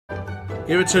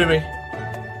Give it to me.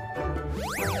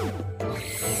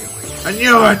 I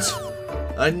knew it!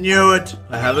 I knew it!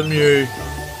 I have a Mew.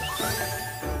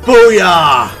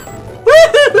 Booyah!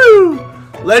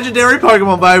 Woohoo! Legendary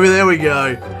Pokemon, baby, there we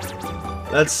go.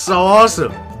 That's so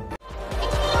awesome.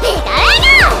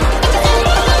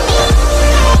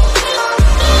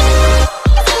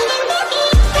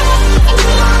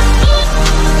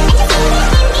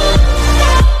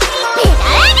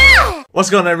 What's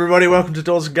going on, everybody? Welcome to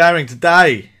Dawson Gaming.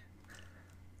 Today,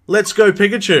 let's go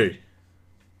Pikachu.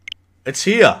 It's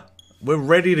here. We're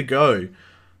ready to go.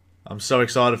 I'm so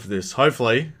excited for this.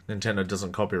 Hopefully, Nintendo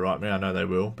doesn't copyright me. I know they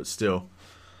will, but still.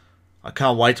 I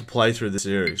can't wait to play through the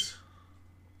series.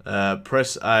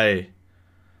 Press A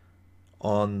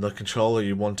on the controller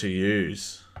you want to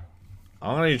use.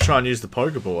 I'm going to try and use the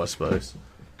Pokeball, I suppose.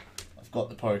 I've got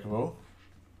the Pokeball.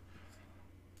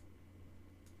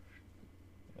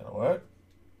 Gonna work.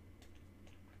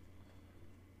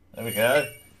 There we go.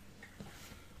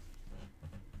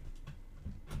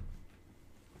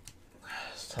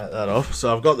 Let's take that off.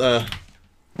 So I've got the...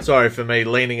 Sorry for me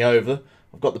leaning over.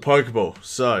 I've got the Pokeball.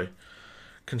 So,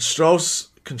 control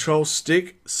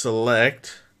stick,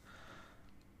 select.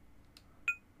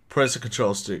 Press the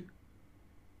control stick.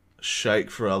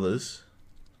 Shake for others.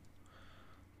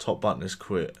 Top button is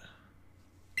quit.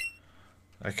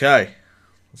 Okay.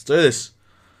 Let's do this.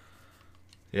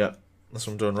 Yep, that's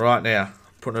what I'm doing right now. I'm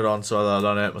putting it on so that I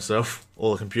don't hurt myself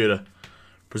or the computer.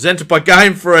 Presented by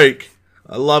Game Freak.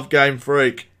 I love Game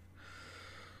Freak.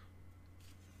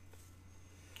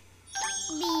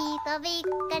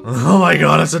 Oh my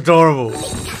god, it's adorable.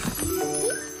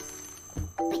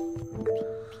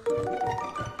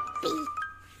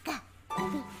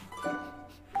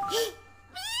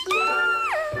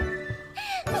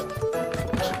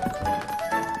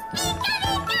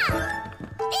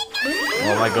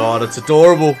 Oh my god, it's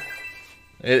adorable.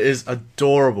 It is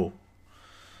adorable.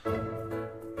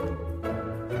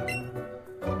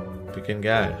 Begin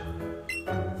game.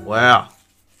 Wow.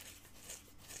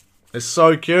 It's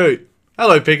so cute.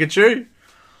 Hello, Pikachu.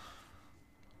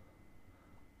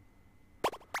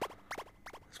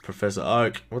 It's Professor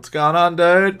Oak. What's going on,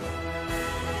 dude?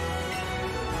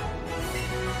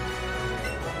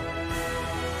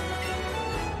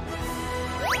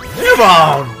 Come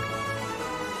on!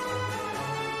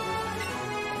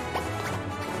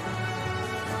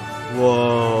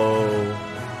 Whoa.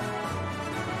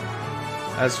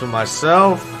 As for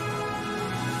myself,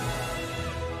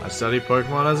 I study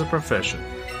Pokemon as a profession.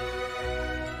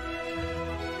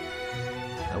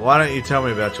 Now why don't you tell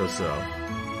me about yourself?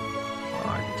 Well,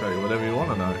 I can tell you whatever you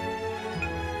want to know.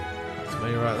 That's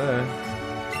me right there.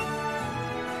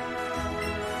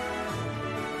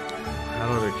 How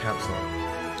do I do caps lock?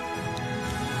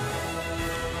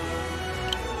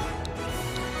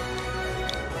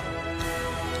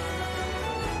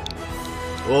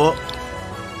 Oh!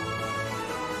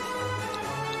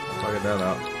 Fucking that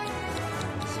up.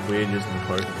 It's weird using the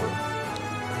Pokeball.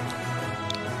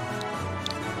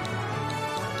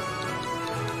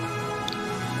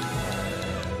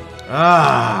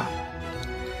 Ah!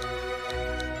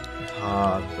 It's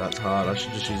hard. That's hard. I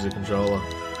should just use the controller.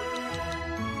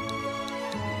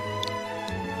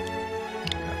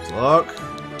 Caps lock.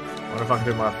 I wonder if I can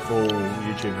do my full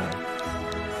YouTube name.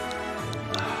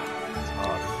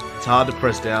 It's hard to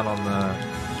press down on the...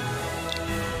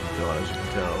 God, as you can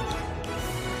tell.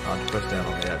 Hard to press down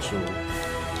on the actual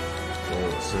ball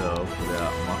itself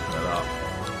without mucking it up.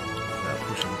 Without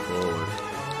pushing forward.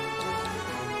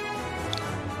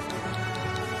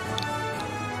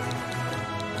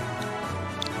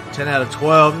 "10 out of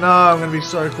 12. No, I'm going to be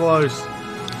so close.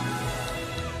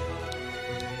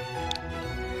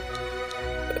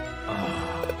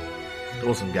 Oh,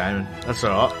 awesome gaming. That's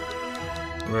alright.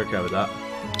 We're okay with that.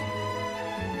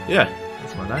 Yeah,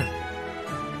 that's my name.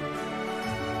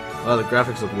 Oh, the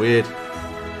graphics look weird.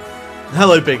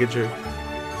 Hello, Pikachu.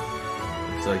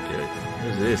 It's so cute.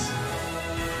 Who's this?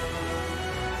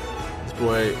 This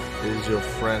boy is your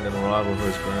friend and rival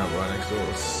who's grown up right next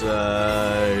door.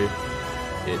 So,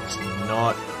 it's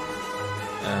not,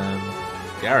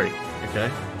 Gary. Okay.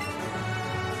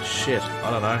 Shit,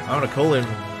 I don't know. I'm gonna call him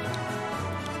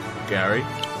Gary,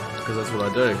 because that's what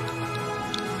I do.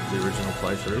 The original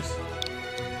playthroughs.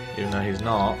 Even though he's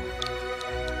not.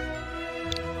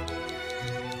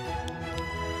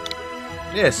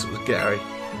 Yes, it was Gary.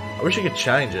 I wish I could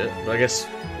change it, but I guess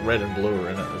red and blue are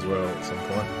in it as well at some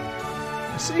point.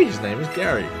 I see his name is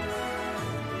Gary.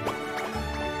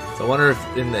 So I wonder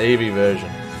if in the Eevee version.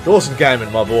 Dawson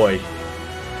Gaming, my boy.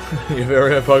 Your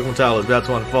very own Pokemon tale is about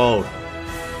to unfold.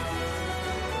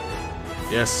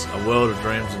 Yes, a world of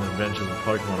dreams and adventures and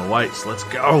Pokemon awaits. Let's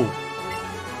go!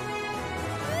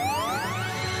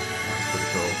 That's pretty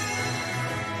cool.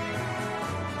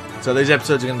 So these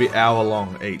episodes are going to be hour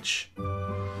long each.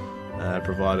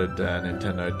 Provided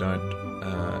Nintendo don't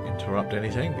interrupt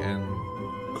anything and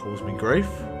cause me grief.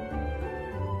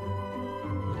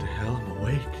 What the hell? I'm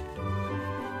awake.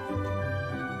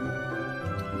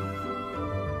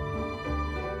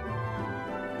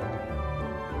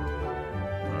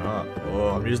 Oh,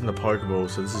 I'm using the Pokeball,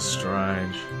 so this is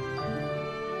strange.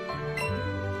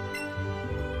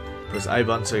 Press A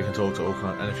button so you can talk to all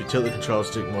kinds, and if you tilt the control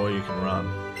stick more, you can run.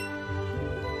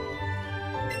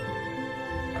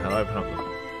 How do I open up the...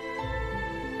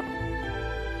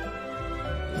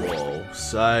 Whoa,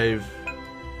 save.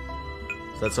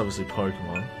 So that's obviously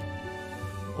Pokemon.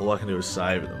 All I can do is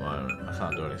save at the moment. I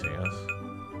can't do anything else.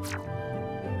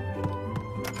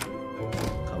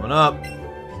 Coming up.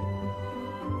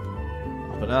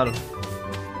 Up and at him.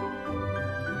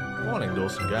 Morning,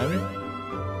 Dawson Gaming.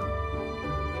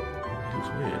 Looks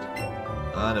weird.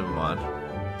 Ah, never mind.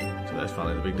 Today's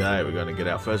finally the big day. We're going to get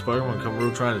our first Pokemon and become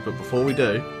real trainers. But before we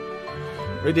do,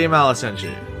 read the email I sent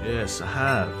you. Yes, I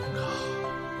have.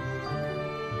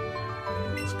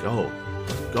 Let's go.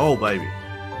 Go, baby.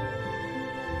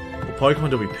 What Pokemon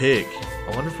do we pick?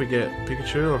 I wonder if we get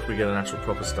Pikachu or if we get an actual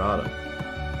proper starter.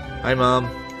 Hey, Mum.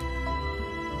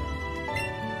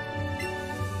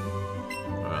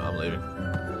 Alright, I'm leaving.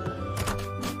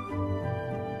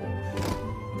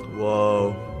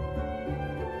 Whoa.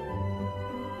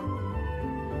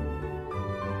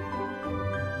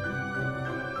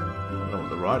 I don't know what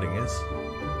the writing is.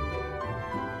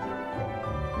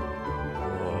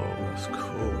 Whoa, that's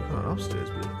cool. We're going upstairs,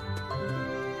 but...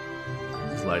 What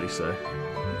does this lady say?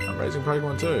 I'm raising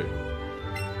Pokemon too.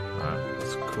 Alright,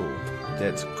 that's cool.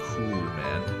 That's cool,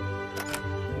 man.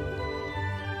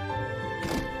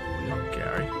 What are you on,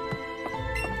 Gary?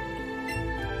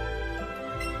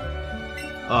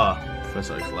 Ah,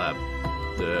 Professor Oak's lab.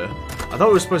 Duh. I thought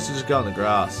we were supposed to just go on the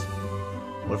grass.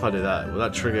 What if I do that? Will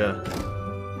that trigger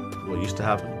what used to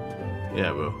happen? Yeah,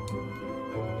 it will.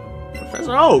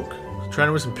 Professor Oak!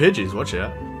 Training with some Pidgeys, watch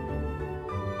out.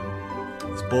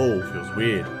 This ball feels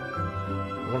weird. I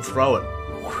want to throw it.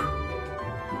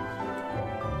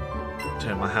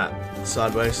 Turn my hat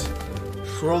sideways.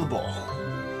 Throw the ball.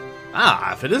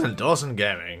 Ah, if it isn't Dawson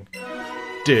Gaming.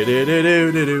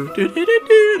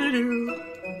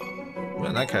 Well,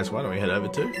 in that case, why don't we head over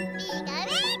to...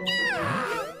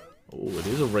 Oh, it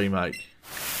is a remake.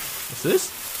 What's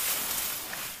this?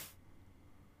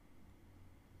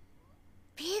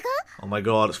 Oh my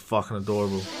god, it's fucking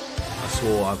adorable. I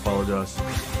swore, I apologise.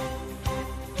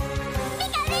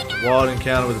 Wild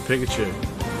encounter with a Pikachu.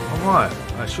 Alright,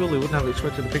 I surely wouldn't have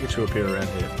expected a Pikachu to appear around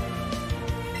here.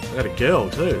 I got a girl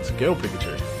too, it's a girl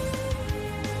Pikachu.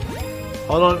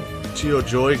 Hold on to your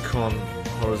Joy-Con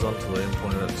horizontally and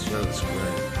point it at the center of the screen.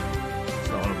 That's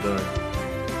not what I'm doing.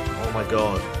 Oh my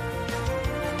god.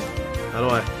 How do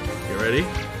I... Get ready?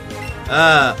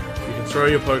 Ah! You can throw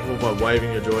your Pokeball by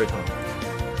waving your Joy-Con.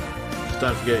 Just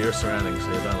don't forget your surroundings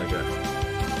here, don't let go.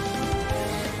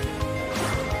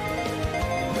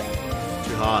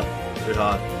 Too hard. Too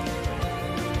hard.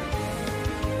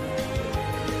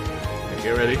 Okay,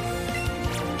 get ready.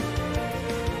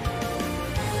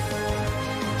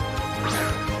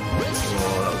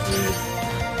 Oh, that was weird.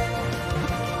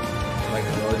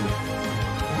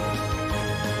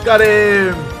 Got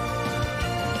him!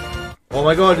 Oh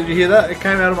my god, did you hear that? It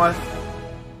came out of my...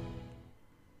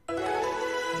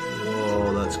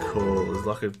 Whoa, that's cool. There's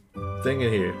like a thing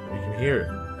in here. You can hear it.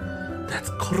 That's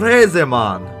crazy,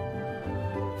 man!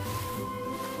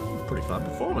 Pretty fun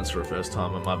performance for a first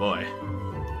time with my boy.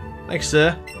 Thanks,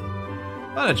 sir.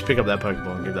 Why don't you pick up that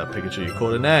Pokeball and give that Pikachu you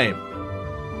called a name?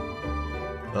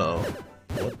 Uh-oh.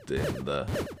 What in the...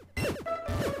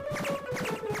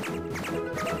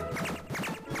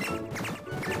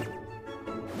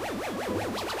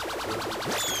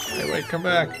 Hey, wait, come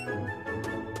back.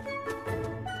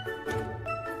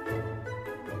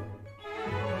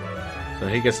 So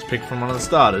he gets to pick from one of the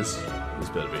starters. This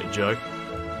better be a joke.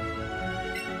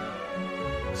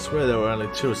 I swear there were only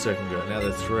 2 a second ago, now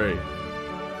they're 3.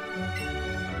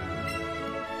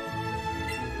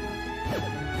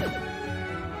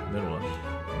 Then what?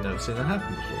 Never seen that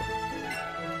happen before.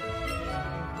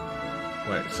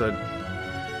 Wait, so...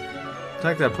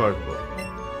 Take that Pokeball.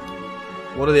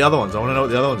 What are the other ones? I want to know what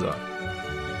the other ones are.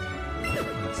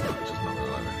 That's not, just not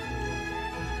gonna let me.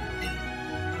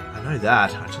 I know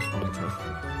that, I just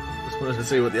wanted to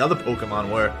see what the other Pokemon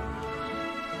were.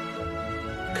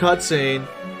 Cutscene.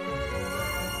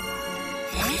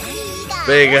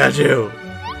 Pikachu.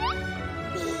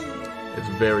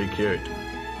 very cute.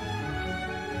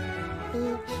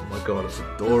 Oh my god, it's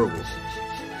adorable.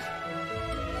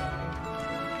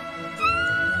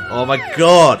 Oh my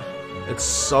god, it's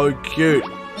so cute. Oh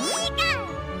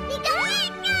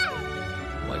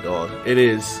my god, it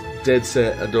is dead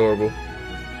set adorable.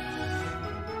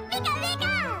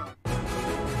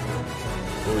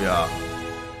 Oh yeah.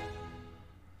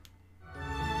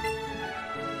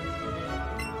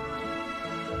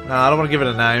 Nah, I don't want to give it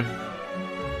a name.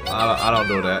 I don't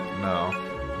do that, no.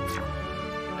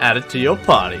 Add it to your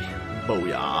party.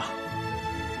 Booyah.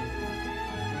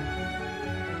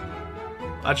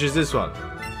 I choose this one.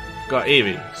 Got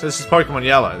Eevee. So this is Pokemon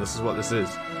Yellow. This is what this is.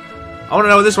 I want to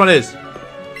know what this one is.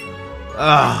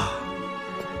 Ah.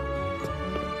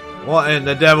 What in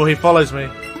the devil? He follows me.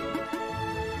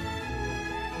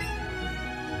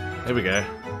 Here we go.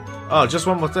 Oh, just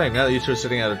one more thing. Now that you two are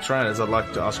sitting out of trainers, I'd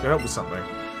like to ask your help with something.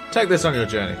 Take this on your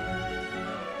journey.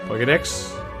 Pokédex.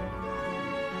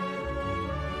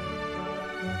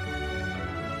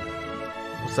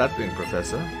 What's that thing,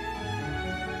 Professor?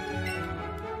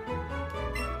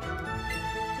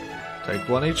 Take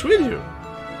one each with you.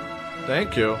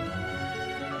 Thank you.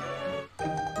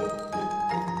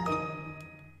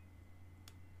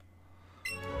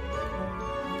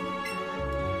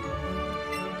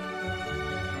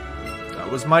 That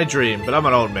was my dream, but I'm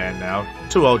an old man now.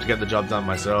 Too old to get the job done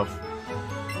myself.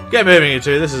 Get moving, you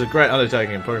two. This is a great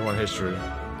undertaking in Pokemon history.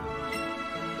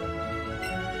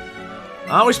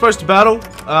 Aren't we supposed to battle?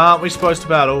 Aren't we supposed to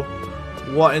battle?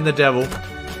 What in the devil?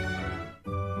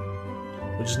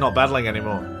 We're just not battling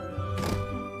anymore.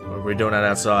 Or are we doing that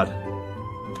outside?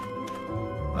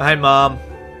 Oh, hey, Mom.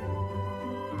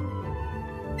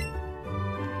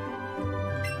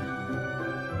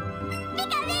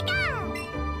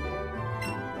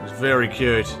 It's very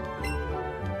cute.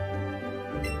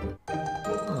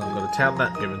 Oh, I've got a town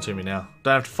map given to me now.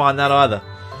 Don't have to find that either.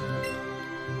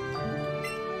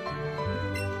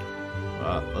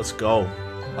 Right, let's go.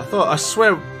 I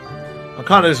swear, I'm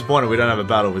kind of disappointed we don't have a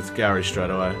battle with Gary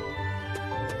straight away.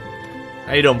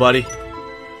 How you doing, buddy?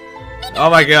 Oh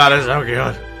my god, that's so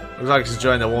good. Looks like he's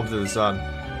enjoying the warmth of the sun.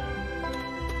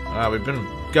 Alright, we've been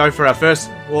going for our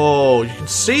first... Whoa, you can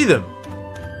see them!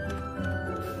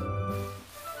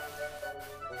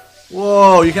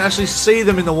 Whoa, you can actually see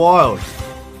them in the wild.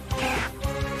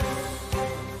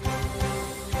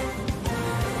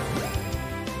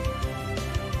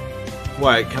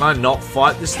 Wait, can I not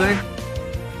fight this thing?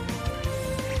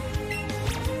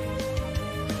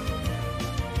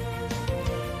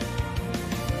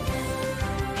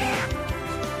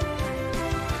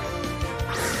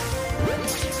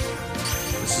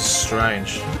 This is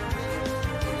strange.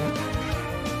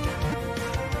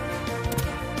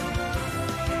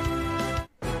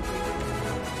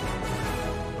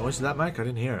 What noise did that make? I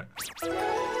didn't hear it.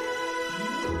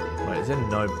 Wait, is there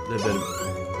no...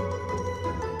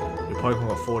 Your Pokemon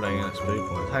got 14 XP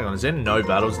points. Hang on, is there no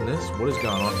battles in this? What is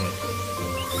going on here?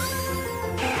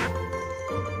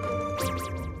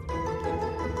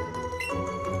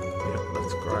 Yep,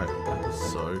 that's great. I'm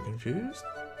so confused.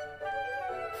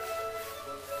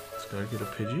 Let's go get a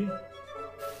Pidgey.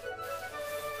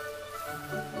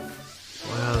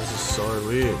 Wow, this is so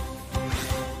weird.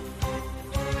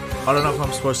 I don't know if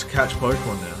I'm supposed to catch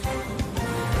Pokemon now.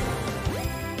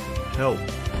 Help.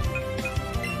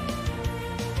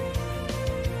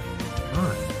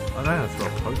 Oh, I know how to throw a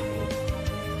Pokeball.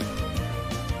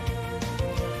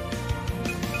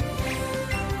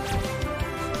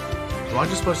 Am I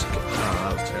just supposed to... Oh,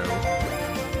 that was terrible.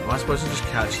 Am I supposed to just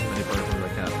catch as many Pokemon as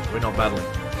I can? We're not battling.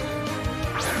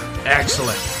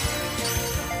 Excellent!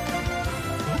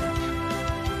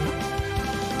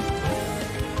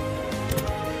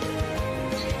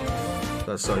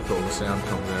 That's so cool, the sound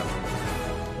comes out.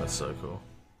 That's so cool.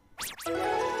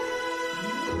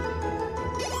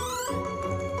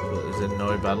 Is there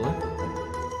no battling?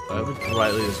 I would be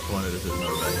greatly disappointed if there's no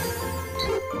battling.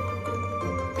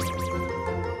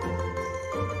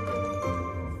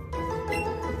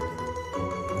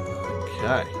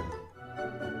 Okay.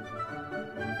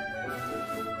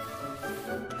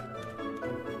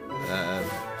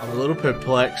 I'm a little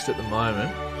perplexed at the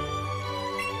moment.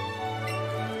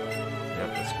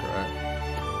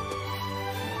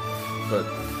 But,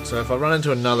 so if I run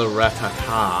into another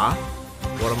Rattata,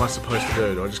 what am I supposed to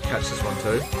do? Do I just catch this one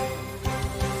too?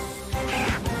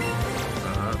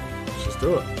 Alright, let's just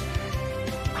do it.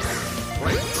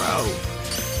 Great throw.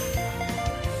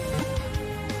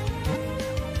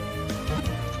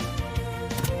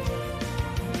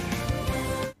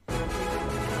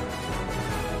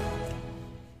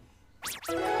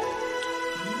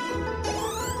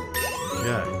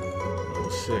 Okay,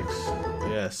 level 6.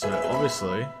 Yeah, Yes, so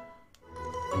obviously...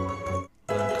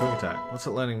 Learn quick attack. What's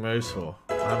it learning moves for?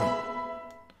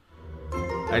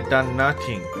 I done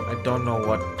nothing. I don't know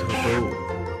what to do.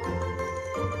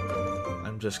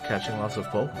 I'm just catching lots of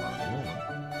Pokemon at the moment.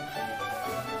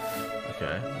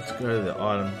 Okay, let's go to the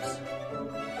items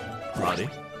party.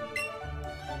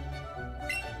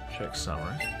 Check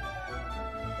summary.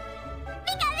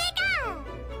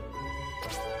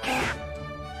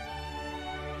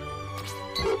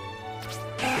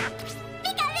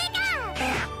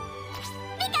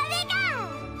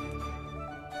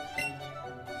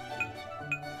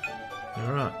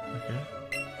 Alright, okay.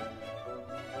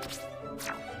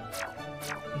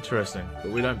 Interesting,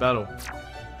 but we don't battle.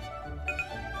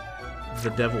 The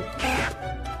devil.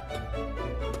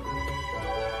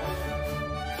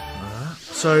 Alright,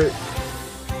 so...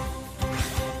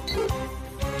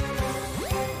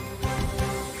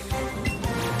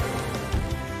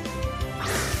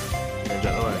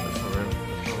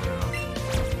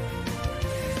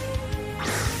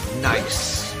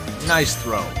 Nice! Nice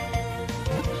throw.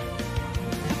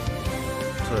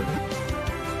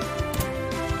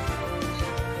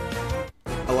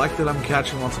 I like that I'm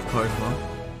catching lots of Pokemon,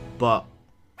 but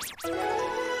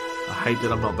I hate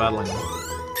that I'm not battling them.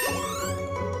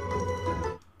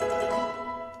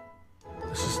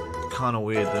 This is kind of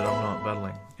weird that I'm not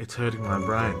battling. It's hurting my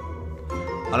brain.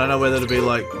 I don't know whether to be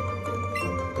like,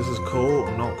 this is cool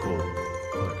or not cool.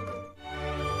 Like,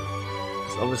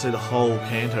 it's obviously the whole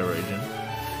Kanto region.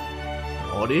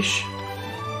 Oddish?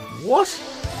 What?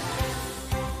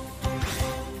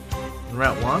 In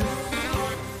Route 1?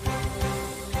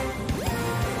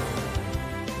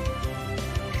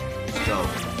 Let's go.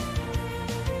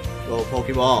 Go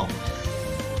Pokeball.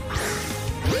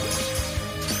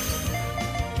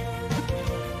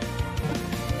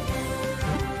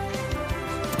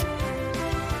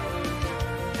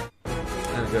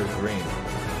 And it goes green.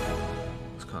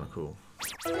 It's kind of cool.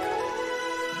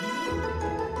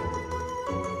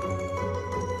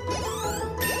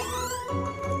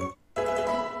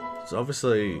 So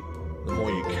obviously, the more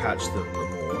you catch them, the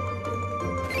more...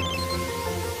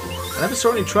 I never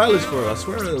saw any trailers for it. I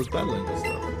swear it was battling and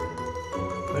stuff.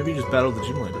 Maybe you just battled the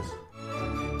gym leaders.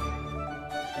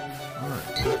 Alright,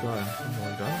 let's go.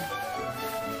 One go.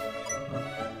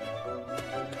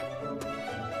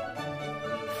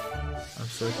 I'm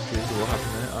so confused with what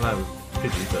happened there. I know,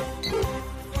 Pidgey, but...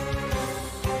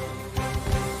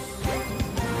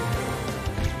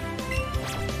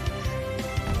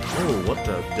 Oh, what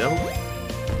the devil?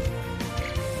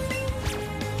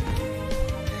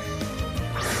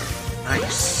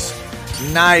 Nice.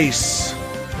 Nice.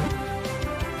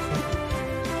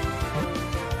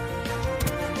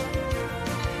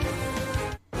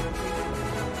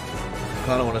 I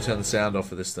kinda want to turn the sound off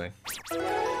for this thing.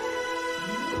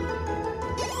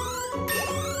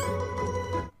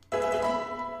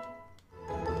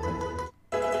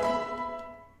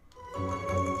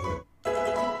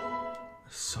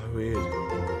 So weird.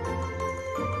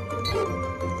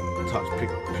 Touch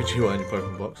Pikachu on your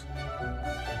Pokemon box.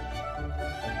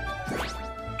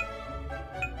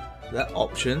 Is that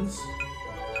options?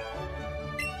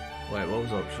 Wait, what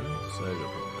was options? Save your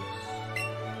progress.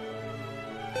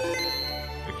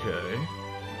 Okay.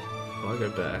 If I go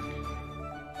back.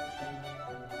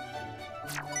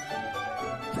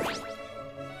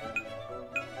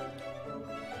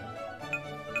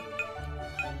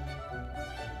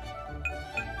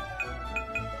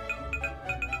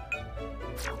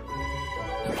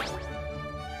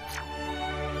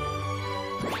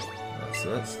 So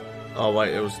that's... Oh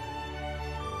wait, it was...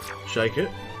 Shake it.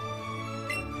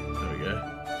 There we go.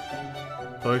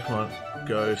 Pokemon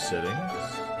Go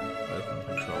settings. Open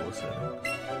controller settings.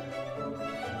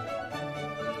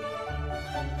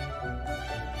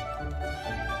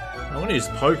 I want to use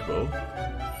Pokeball.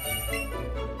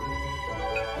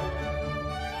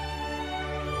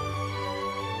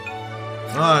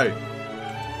 No!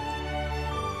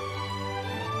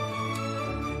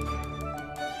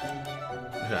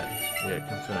 Okay, yeah,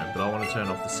 confirm. But I want to turn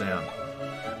off the sound.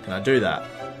 Can I do that?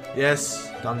 Yes,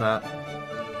 done that.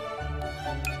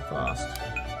 Fast.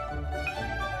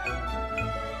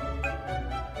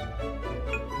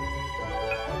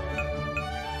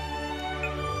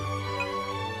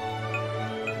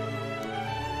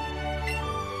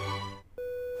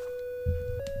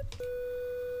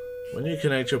 When you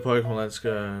connect your Pokemon, let's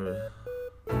go.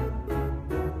 Okay,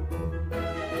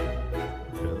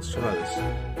 let's try this.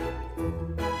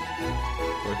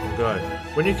 Pokemon Go.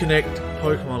 When you connect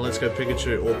Pokemon Let's Go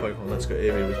Pikachu or Pokemon Let's Go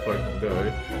Eevee with Pokemon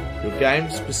Go, your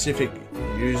game-specific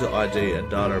user ID and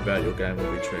data about your game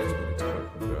will be transmitted to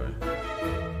Pokemon Go.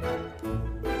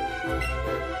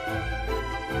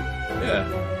 Yeah.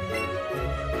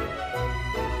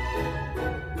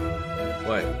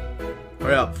 Wait.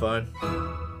 Hurry up, phone.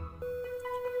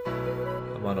 I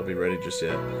might not be ready just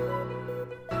yet.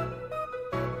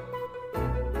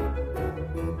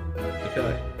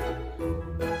 Okay.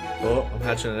 Oh, I'm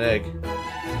hatching an egg.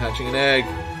 I'm hatching an egg.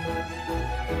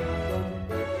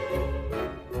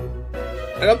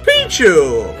 I got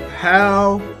Pikachu!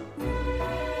 How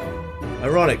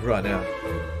ironic right now.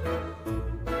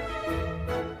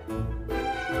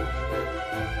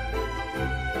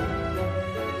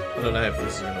 I don't know if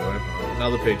this is gonna work.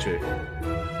 Another Pikachu.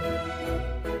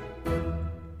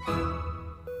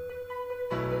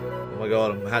 Oh my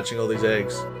god, I'm hatching all these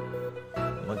eggs.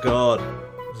 Oh my god,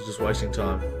 this is just wasting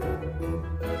time.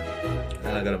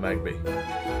 And I got a Magby.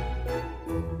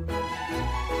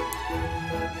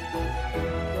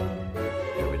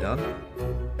 Are we done?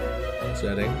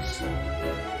 Settings.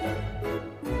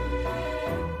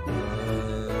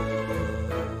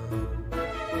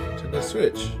 Nintendo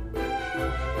Switch.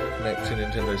 Connect to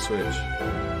Nintendo Switch.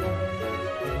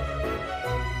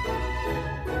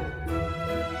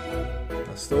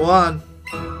 That's the one.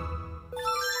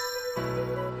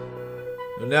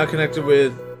 You're now connected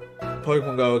with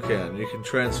Pokemon Go account. You can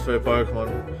transfer Pokemon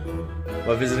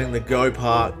by visiting the Go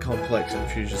Park complex in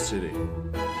Fuchsia City.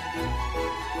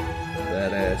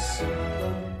 Badass.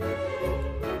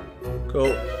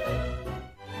 Cool.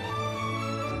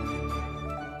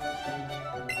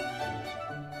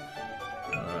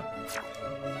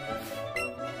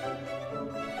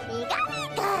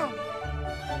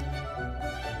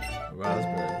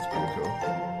 Raspberry, that's pretty cool.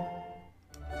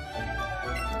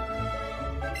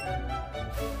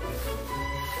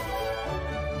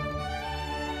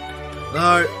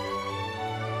 No!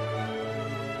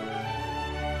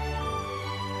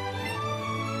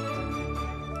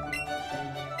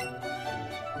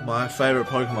 My favourite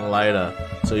Pokemon later,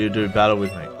 so you do battle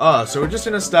with me. Oh, so we're just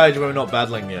in a stage where we're not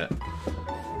battling yet.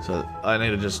 So I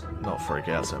need to just not freak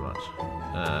out so much.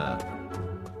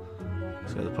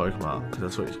 Let's go to the Pokemon, because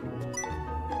that's what you...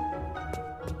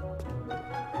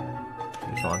 Can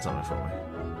you find something for me?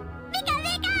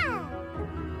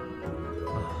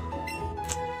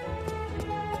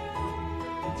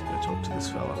 Let's go talk to this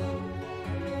fella.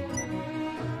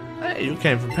 Hey, you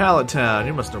came from Pallet Town.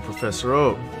 You must know Professor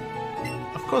Oak.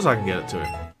 Of course I can get it to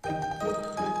him.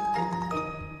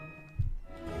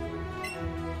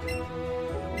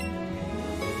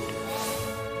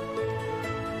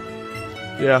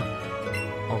 Yeah,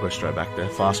 I'll go straight back there.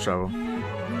 Fast travel.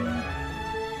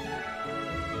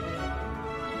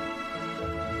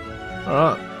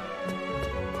 Alright.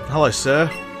 Hello, sir.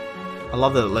 I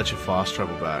love that it lets you fast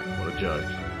travel back. What a joke.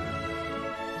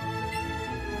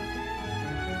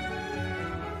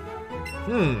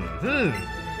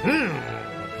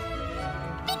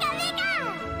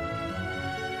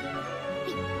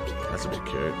 That's a bit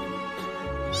cute.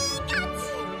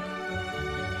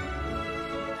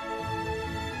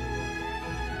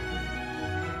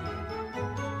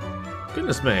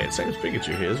 Goodness me, it seems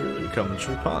Pikachu here has really become a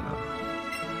true partner.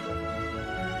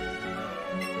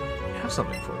 You have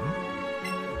something for me?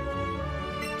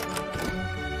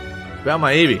 It's about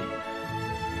my Eevee.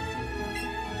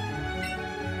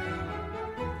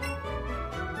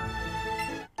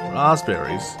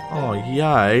 Raspberries? Oh,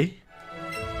 yay.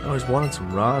 I always wanted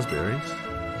some raspberries.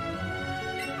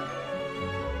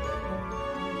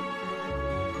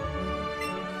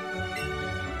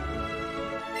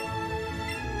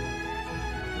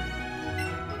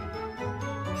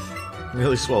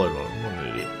 Nearly swallowed one. What an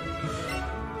idiot.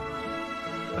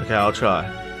 Okay, I'll try.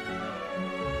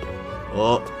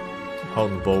 Oh,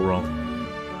 holding the ball wrong.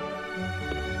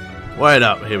 Wait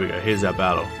up. Here we go. Here's our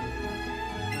battle.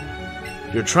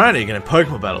 You're a trainer, you can have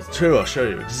Pokemon battles too. I'll show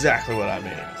you exactly what I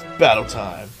mean. It's battle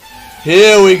time.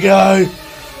 Here we go.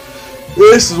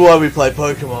 This is why we play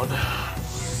Pokemon.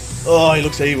 Oh, he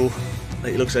looks evil.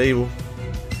 He looks evil.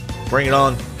 Bring it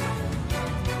on.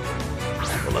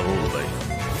 What level will it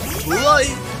be?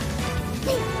 Light.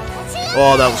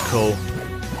 Oh, that was cool.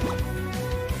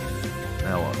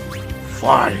 Now what?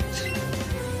 Fight!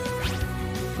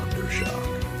 Thunder Shark.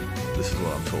 This is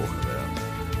what I'm talking about.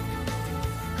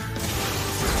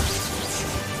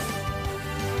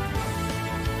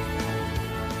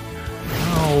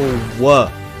 What?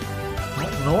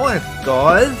 Not nice,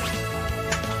 guys.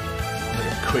 Look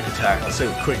at quick attack. Let's see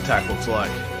what quick attack looks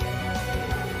like.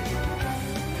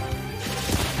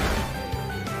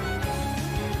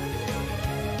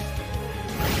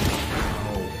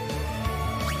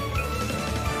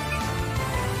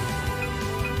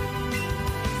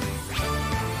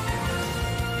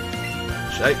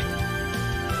 Shake.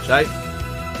 Shake.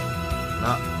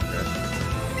 Nah. Okay.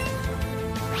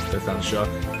 Death Thunder Shock.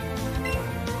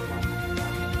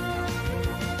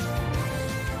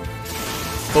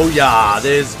 Booyah!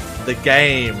 There's the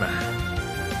game.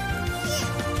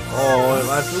 Oh,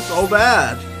 I feel so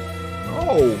bad.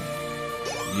 Oh.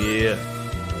 Yeah.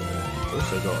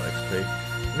 Also got XP.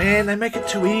 Man, they make it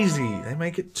too easy. They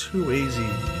make it too easy.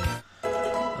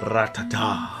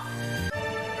 Ratata.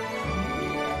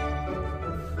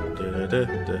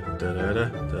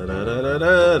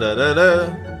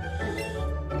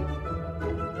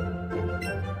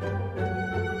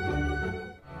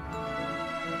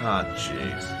 Ah,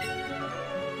 jeez.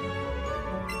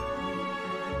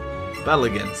 Battle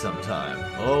again sometime.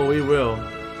 Oh, we will.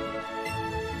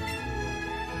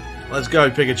 Let's go,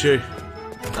 Pikachu.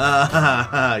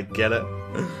 Ah, get it?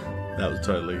 That was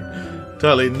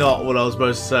totally not what I was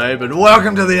supposed to say, but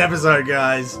welcome to the episode,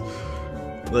 guys.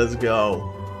 Let's go.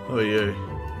 Who are you?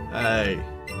 Hey.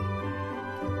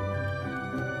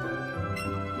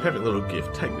 Perfect little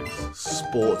gift. Take this.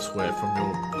 Sportswear from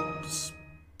your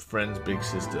friend's big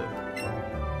sister.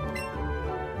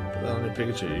 Put that on your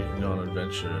Pikachu. You can go on an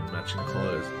adventure in matching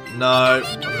clothes. No,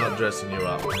 I'm not dressing you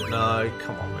up. No,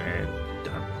 come on, man. You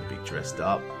don't want to be dressed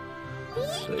up.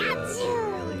 So, do you really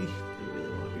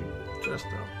want to be dressed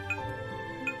up?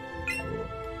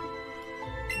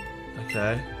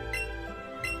 Okay.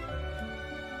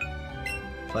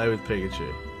 Play with Pikachu.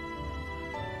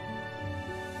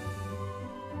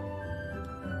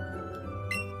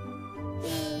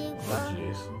 Oh,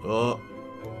 jeez. Oh.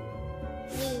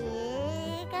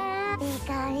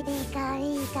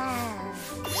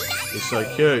 He's so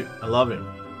cute. I love him.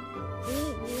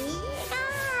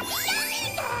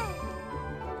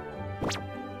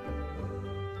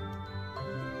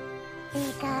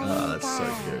 Oh, that's so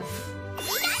cute.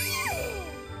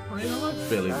 Oh, you don't like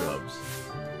belly rubs.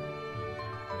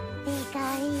 I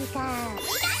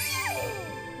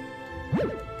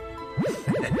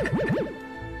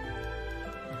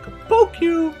can poke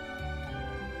you.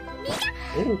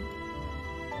 Oh.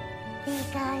 I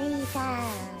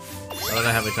don't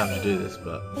know how many times you do this,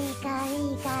 but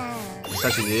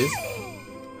touch his ears.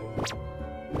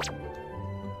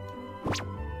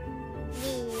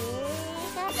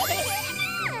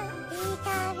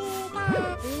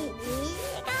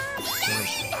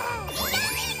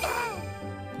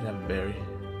 You have a berry.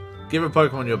 Give a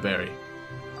Pokemon your berry.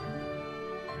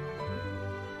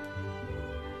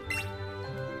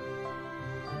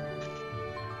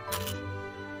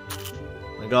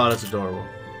 My God, it's adorable.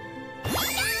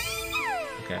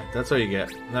 Okay, that's all you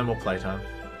get. No more playtime.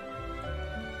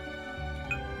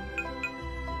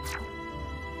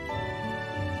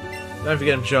 Don't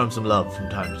forget to show him some love from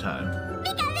time to time.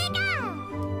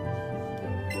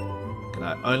 Can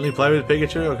I only play with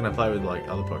Pikachu, or can I play with like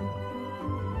other Pokemon?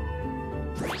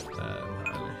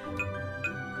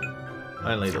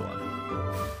 Only the one.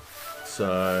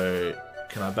 So,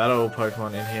 can I battle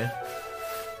Pokemon in here?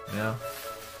 Now?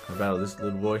 Can I battle this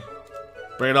little boy?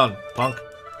 Bring it on, punk!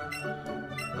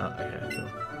 Oh, okay, cool.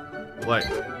 Wait.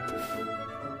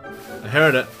 I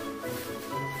heard it.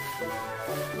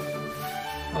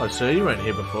 Hello, sir. You weren't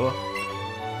here before.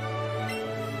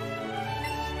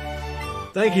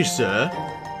 Thank you, sir.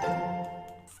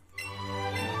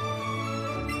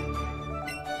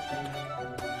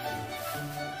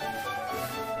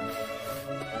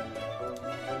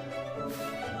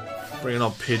 Bring it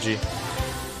on, Pidgey.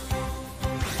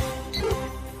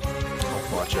 I'll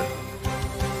fight you.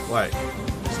 Wait.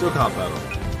 Still can't battle.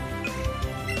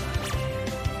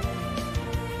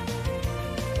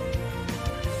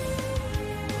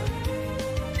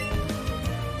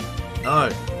 No.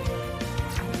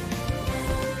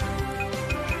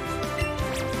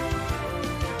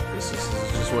 This is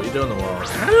just what you do in the wild.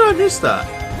 How did I miss that?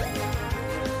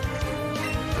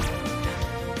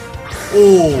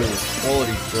 Oh,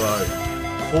 quality throw.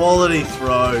 Quality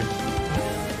throw.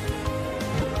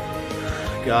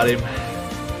 Got him.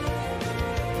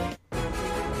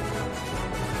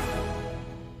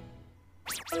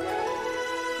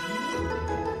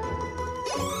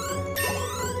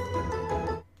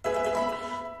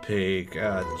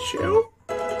 Pikachu.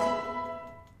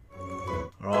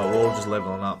 Alright, we're all just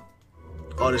leveling up.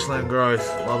 Odysseyland growth,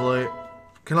 lovely.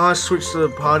 Can I switch the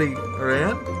party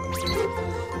around? I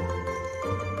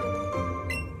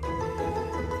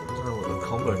don't know what the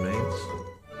combo means.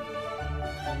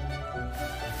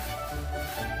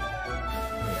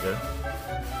 There we go.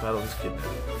 Battle this kid now.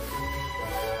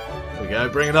 There we go,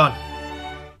 bring it on.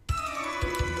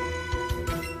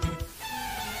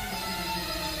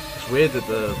 Weird that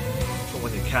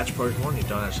when you catch Pokemon, you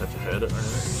don't actually have to hurt it or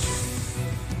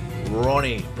anything.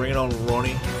 Ronnie, bring it on,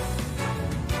 Ronnie.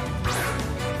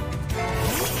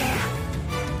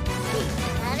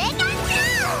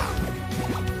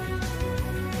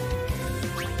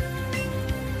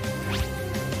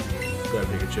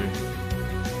 Pikachu.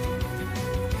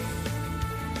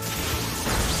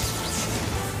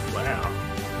 Wow.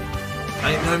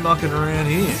 Ain't no mucking around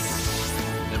here.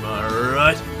 Am I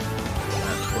right?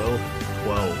 12.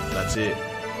 12. That's it.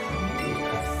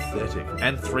 Pathetic.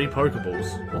 And 3 Pokeballs.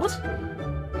 What?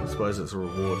 I suppose it's a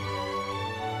reward.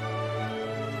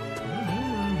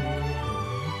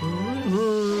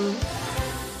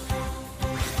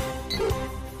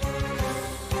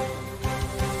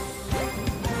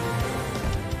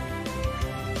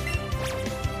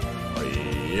 Oh,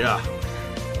 yeah.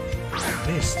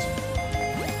 Missed.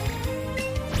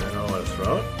 Don't know how to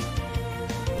throw it.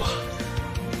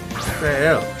 What the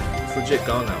hell? It's legit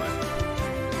going that way.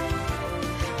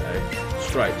 Okay.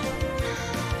 Straight.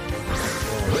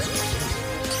 Oh, that's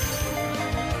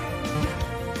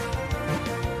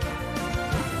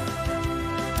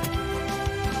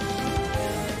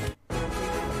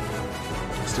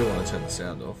still want to turn the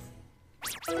sound off.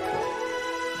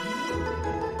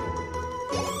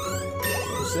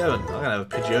 7. I'm gonna have a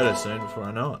Pidgeotto soon before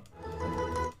I know it.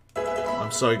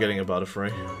 I'm so getting a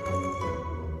Butterfree.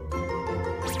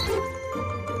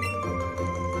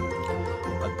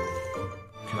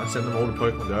 Can I send them all to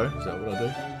Pokemon Go? Is that what I do?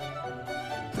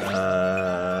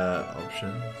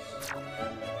 Options.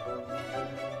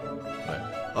 Wait,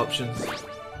 options.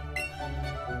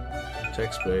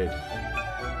 Text speed.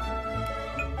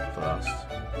 Fast.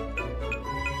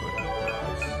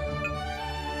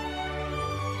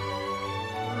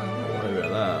 Don't worry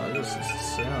about that. I just it's the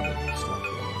sound and stuff.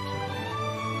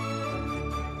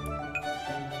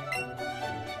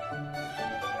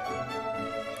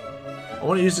 I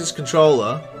want to use this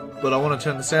controller, but I want to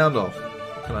turn the sound off.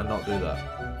 Can I not do that?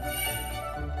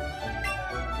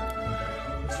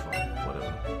 That's fine.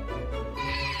 Whatever.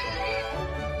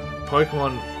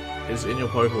 Pokemon is in your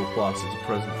Pokeball Plus. It's a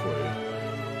present for you.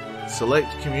 Select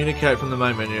Communicate from the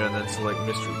main menu and then select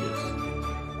Mystery Gifts.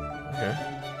 Okay.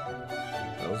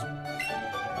 That was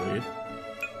weird.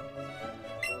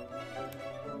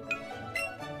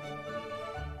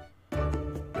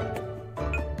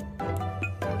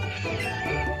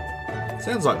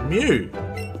 Sounds like Mew.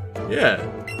 Yeah.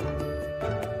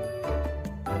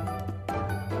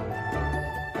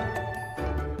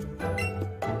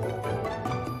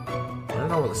 I don't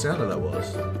know what the sound of that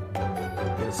was.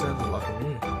 But it sounded like a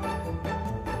Mew.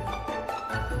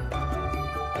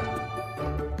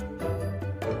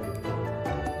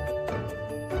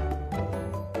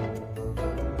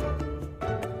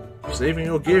 Receiving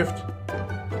your gift.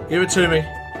 Give it to me.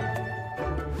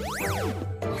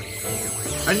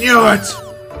 I knew it!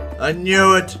 I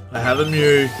knew it! I have a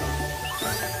Mew.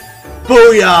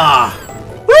 Booyah!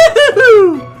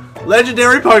 Woohoo!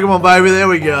 Legendary Pokemon, baby, there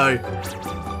we go.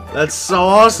 That's so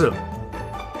awesome.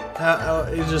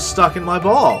 He's just stuck in my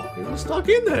ball. He was stuck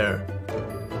in there.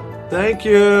 Thank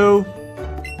you.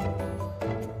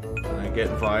 Can I get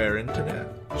via internet?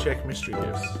 Check mystery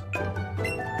gifts.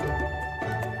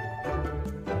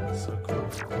 So cool.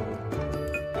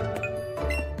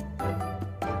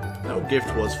 No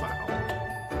gift was found.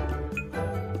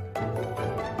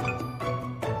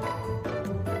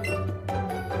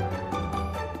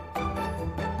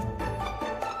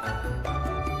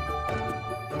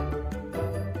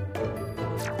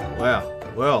 Wow.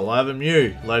 Well, I have a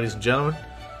Mew, ladies and gentlemen.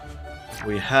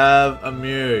 We have a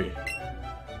Mew.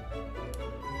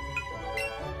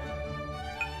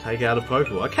 Take out a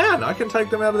Pokeball. I can take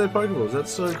them out of their Pokeballs.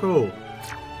 That's so cool.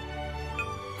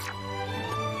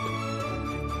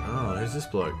 Oh, who's this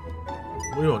bloke?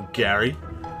 What do you want, Gary?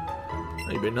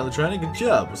 Oh, you beat another trainer? Good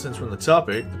job. Well, since we're on the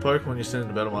topic, the Pokemon you send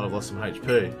into battle might have lost some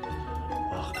HP.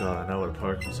 Oh god, I know what a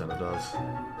Pokemon Center does.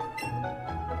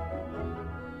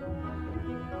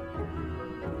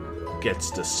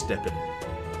 Gets to stepping.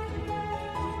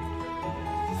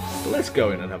 But let's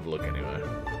go in and have a look anyway.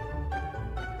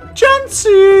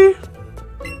 Chansey!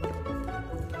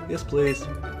 Yes, please.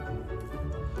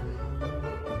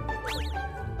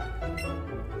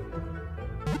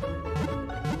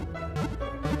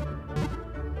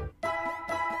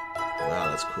 Wow,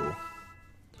 that's cool.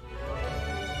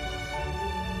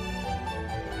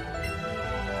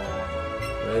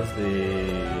 Where's the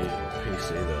PC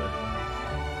though?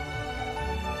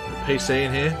 The PC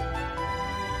in here?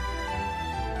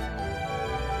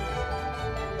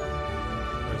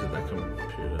 Where's it, that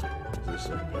computer? Is this a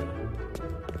computer?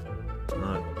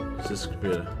 No. Is this a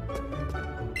computer?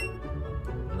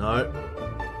 No.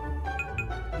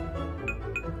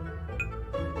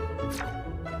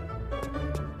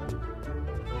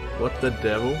 What the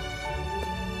devil?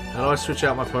 How do I switch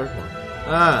out my Pokemon?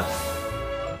 Ah!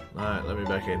 No, let me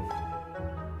back in.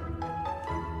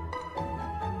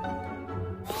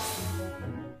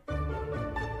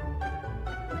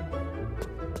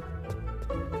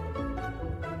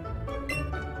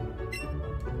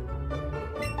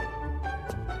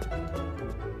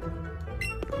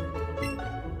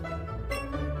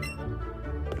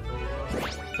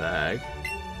 bag.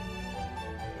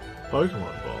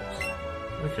 Pokemon box.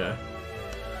 Okay.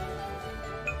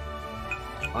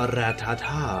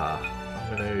 Aratata.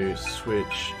 I'm gonna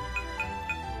switch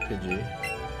Pidgey.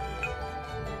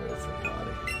 Go for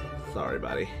party. Sorry,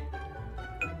 buddy.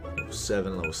 Level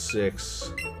 7, level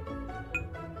 6.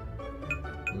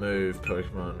 Move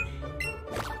Pokemon.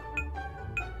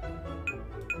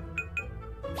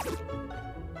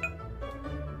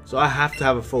 So I have to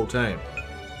have a full team.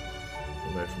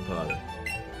 Remove from party.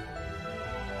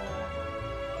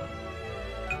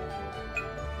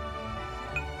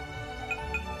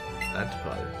 Add to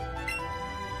party.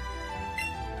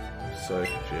 I'm so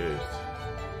confused.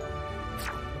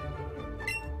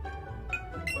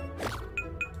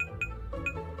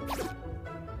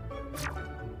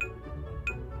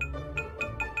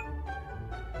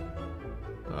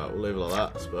 Alright, we'll leave it like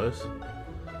that, I suppose.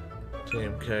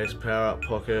 TM case, power up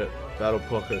pocket, battle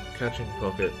pocket, catching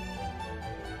pocket,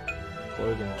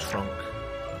 clothing trunk.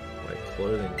 Wait,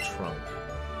 clothing trunk.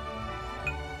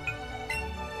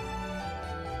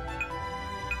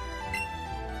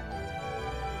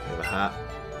 You have a hat.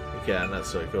 You can, that's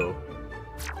so cool.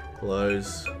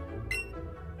 Clothes.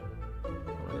 Oh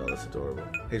my god, that's adorable.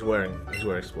 He's wearing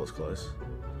sports clothes.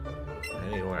 And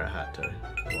he can wear a hat too.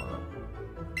 Why not?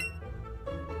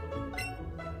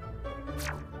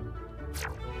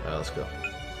 Alright, let's go.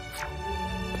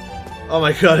 Oh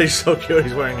my god, he's so cute,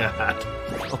 he's wearing a hat.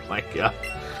 Oh my god.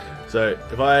 So,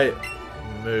 if I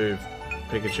move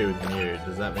Pikachu with Mew,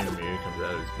 does that mean Mew comes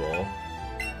out of his ball?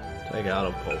 Take out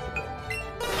a Pokeball.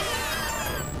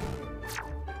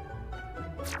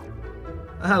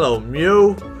 Hello,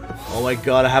 Mew! Oh my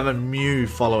god, I have a Mew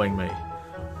following me.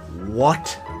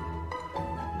 What?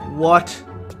 What?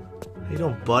 How you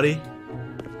doing, buddy?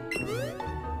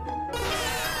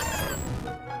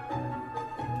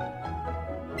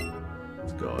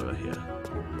 Let's go over here.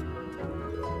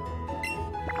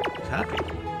 He's happy.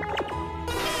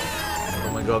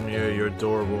 Oh my god, Mew, you're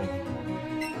adorable.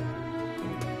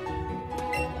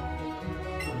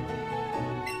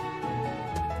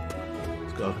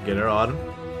 Let's go get her item.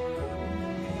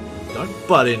 Don't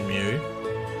butt in, Mew.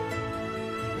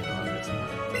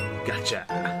 Gotcha.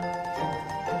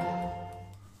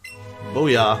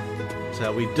 Booyah. That's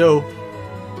how we do.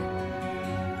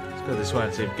 Let's go this way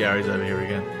and see if Gary's over here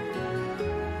again.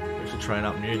 We should train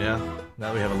up Mew now.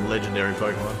 Now we have a legendary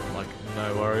Pokemon. Like,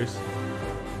 no worries.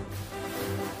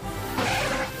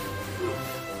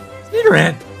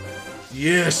 Nidoran!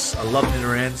 Yes! I love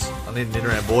Nidorans. I need a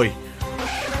Nidoran boy.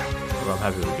 But I'm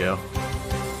happy with a girl.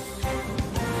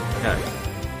 Okay.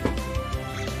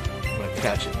 I'm gonna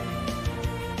catch it.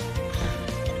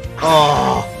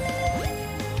 Oh!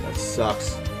 That sucks.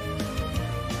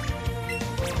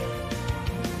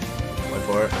 Wait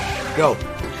for it. Go!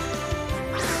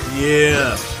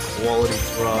 Yeah! Quality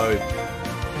throw.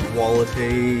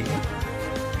 Quality.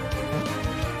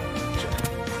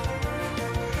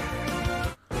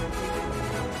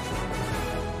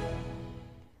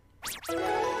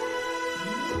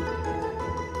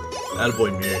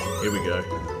 Attaboy Mew. Here we go.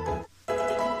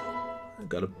 I've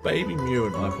got a baby Mew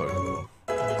in my Pokeball.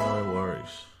 No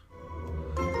worries.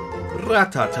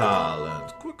 Ratata,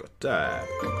 and quick attack.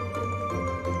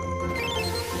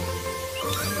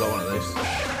 I've got one of these.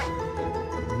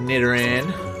 Nidoran.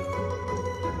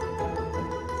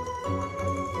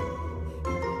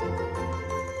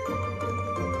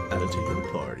 Add it to your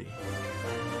party.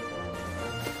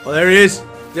 Oh, there he is!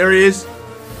 There he is!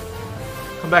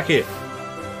 Come back here.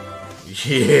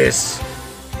 Yes!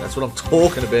 That's what I'm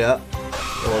talking about.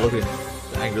 Oh, look at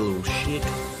him. Angry little shit.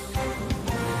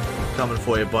 Coming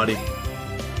for you, buddy.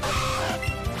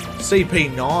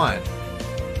 CP9.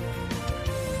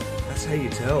 That's how you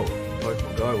tell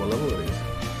Pokemon Go what level it is.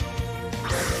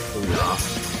 Ooh,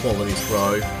 quality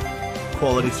throw.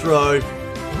 Quality throw.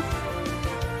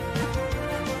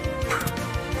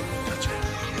 Gotcha.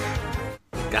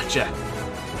 Gotcha.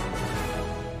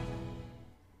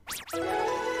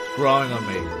 Growing on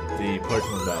me. The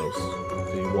Pokemon battles.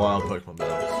 The wild Pokemon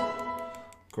battles.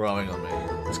 Growing on me.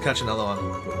 Let's catch another one.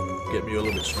 Get me a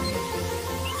little bit stronger.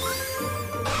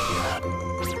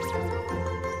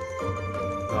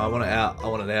 No, I want it out. I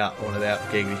want it out. I want it out,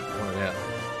 Giggly. I want it out.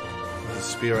 There's a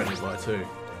spear in his way too.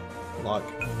 Like,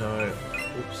 no.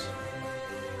 Oops.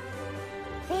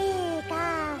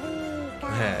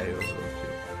 Yeah, he was so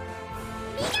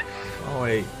cute. Oh,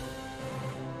 wait.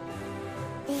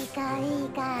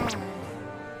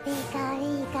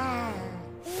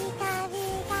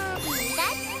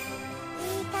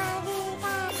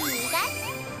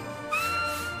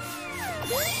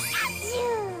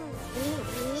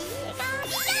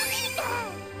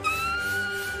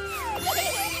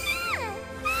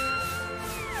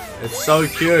 It's so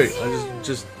cute. I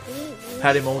just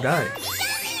had him all day.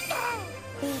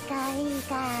 Do you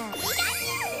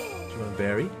want a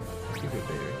berry? I'll give you a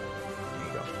berry. There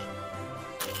you go.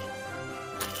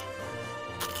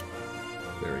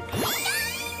 Very cute.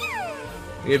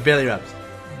 You get belly rubs.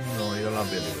 No, you don't love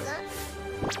belly rubs.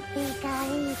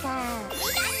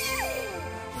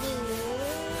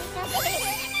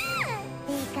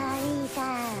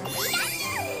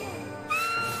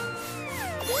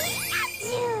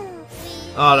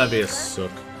 Oh, don't be a sook.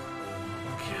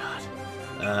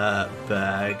 God.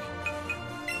 Bag.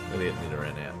 Gotta get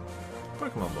Nidoran out.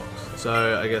 Pokemon box. So,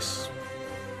 I guess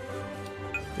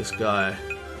this guy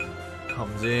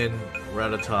comes in,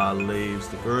 Rattata leaves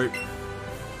the group.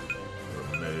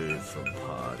 Remove from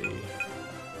party.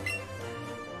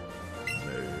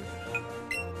 Move.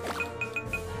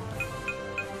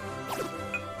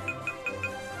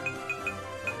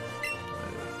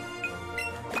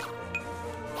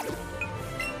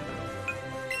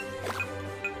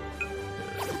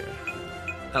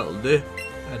 That'll do.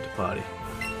 Add to party.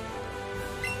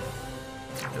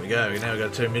 There we go. Now we've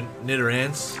got 2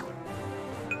 Nidorans.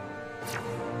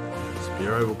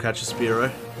 Spearow, we'll catch a Spearow.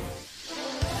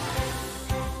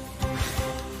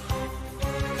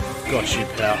 Got you,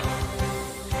 pal.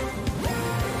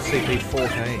 CP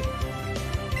 14.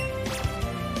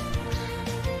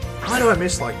 Why do I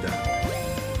miss like that?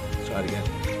 Let's try it again.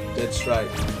 Dead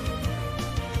straight.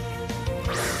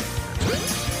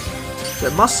 So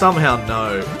it must somehow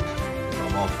know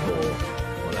I'm off or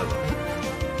whatever.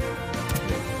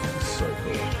 It's so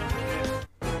cool.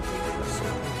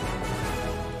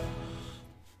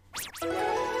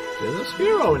 There's a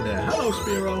Spearow in there. Hello,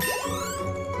 Spearow.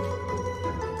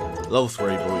 Level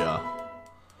 3, booyah.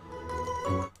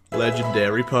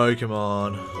 Legendary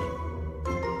Pokemon.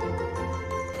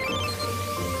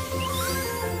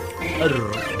 I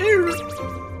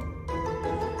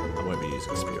won't be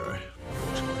using Spearow.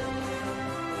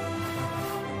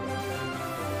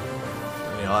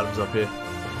 Any items up here?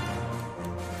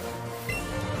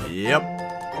 Yep.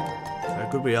 How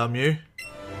good we are, Mew.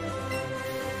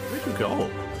 Where'd you go?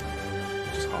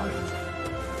 Just hiding.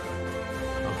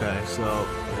 Okay, so we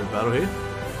have a battle here.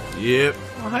 Yep.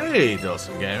 Oh, hey,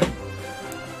 Dawson Gaming.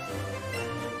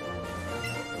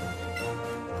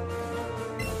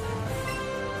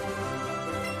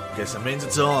 Guess that means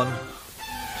it's on.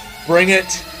 Bring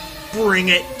it! Bring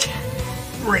it!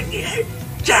 Bring it!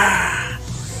 Yeah!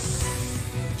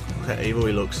 Look how evil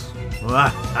he looks.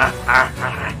 Oh,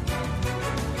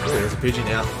 there's a Pidgey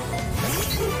now.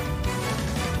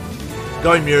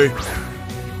 Go, Mew!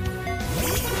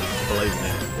 Believe me.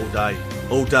 All day.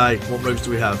 All day. What moves do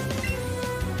we have?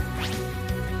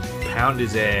 Pound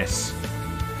his ass.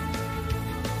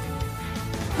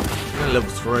 We're at level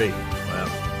 3. Wow.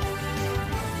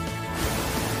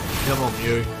 Come on,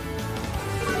 Mew.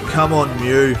 Come on,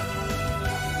 Mew.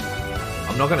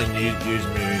 I'm not going to use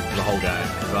Mew the whole game.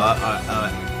 Because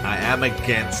I am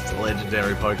against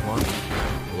legendary Pokemon.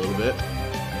 A little bit.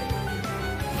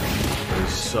 But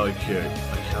he's so cute. I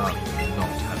can't not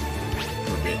have him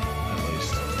for a bit.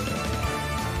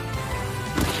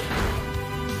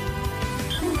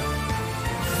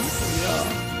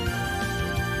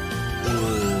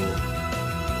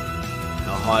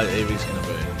 How high Eevee's gonna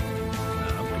be?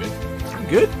 No, I'm good. I'm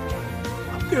good.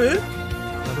 I'm good.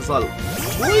 That was like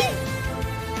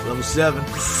level 7.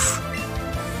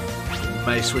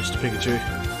 May switch to Pikachu.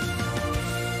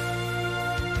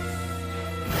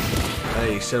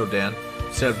 Hey, settle down.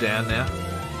 Settle down now.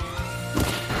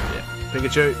 Yeah,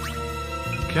 Pikachu.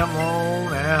 Come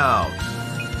on out.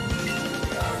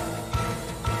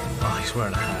 Oh, he's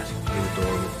wearing a hat. He's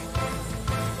adorable.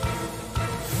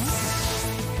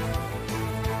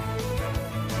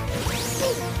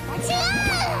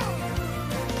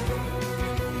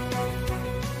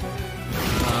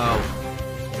 Oh,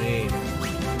 mean.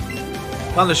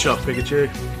 Thunder Shock, Pikachu.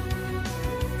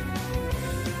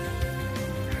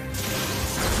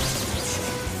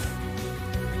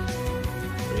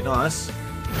 Pretty nice.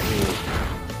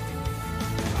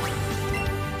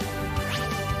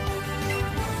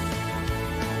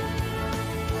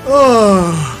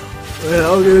 Oh, yeah,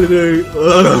 I'm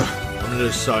gonna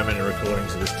do so many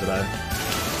recordings of this today.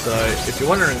 So, if you're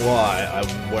wondering why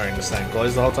I'm wearing the same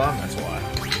clothes the whole time, that's why.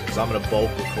 Because I'm gonna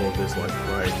bulk record this like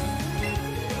crazy.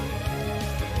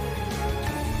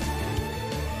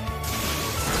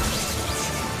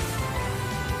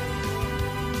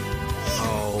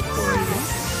 Oh,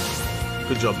 breathing.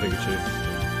 Good job, Pikachu.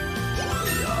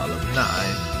 Yeah, level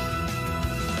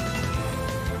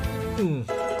 9.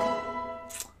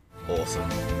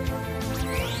 Awesome.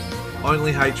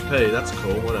 Only HP, that's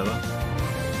cool, whatever.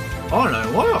 Oh no,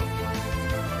 what?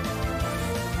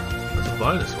 That's a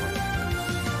bonus one.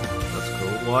 That's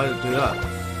cool. Why did it do that?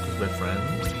 Because we're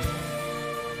friends.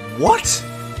 What?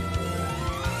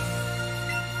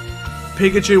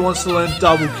 Pikachu wants to learn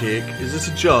double kick. Is this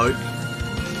a joke?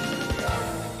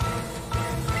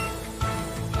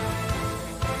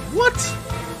 What?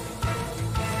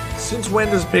 Since when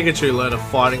does Pikachu learn a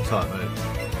fighting type move?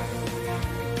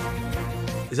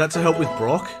 Is that to help with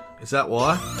Brock? Is that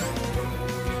why?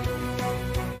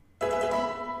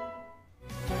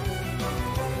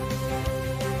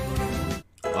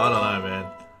 I don't know, man.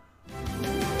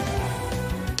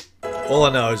 All I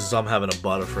know is I'm having a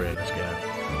butterfree in this game.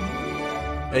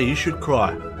 Hey, you should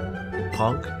cry,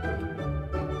 punk.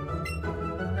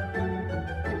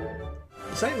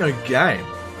 This ain't no game.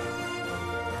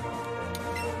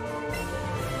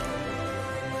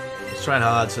 Let's train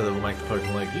hard so that we'll make the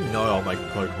Pokemon League. You know I'll make the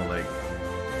Pokemon League,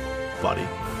 buddy.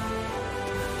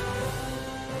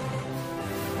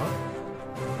 What?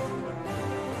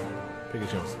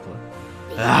 Pikachu wants to play.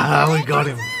 Ah, we got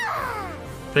him.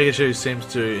 Pikachu seems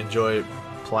to enjoy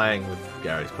playing with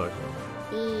Gary's Pokemon.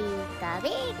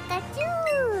 Pikachu.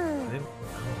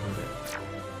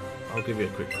 I'll give you a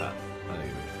quick pat. I'll give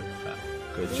you a quick pat.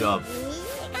 Good job.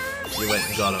 You went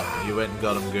and got him. You went and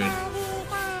got him good.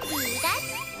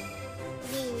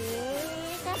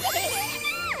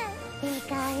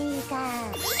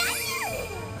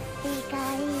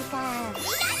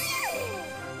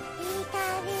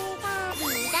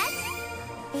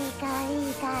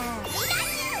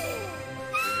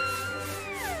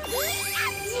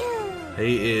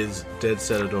 He is dead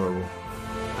set adorable.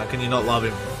 How can you not love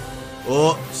him?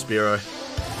 Oh, Spearow.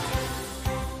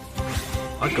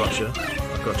 I gotcha.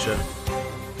 I gotcha.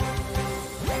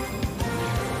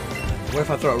 What if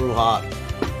I throw it real hard?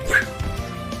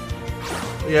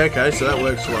 Yeah, okay, so that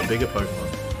works for like bigger Pokemon.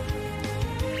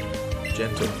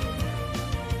 Gentle.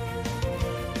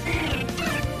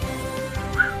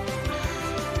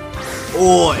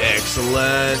 Oh,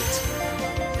 excellent.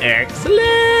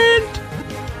 Excellent.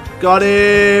 Got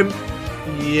him!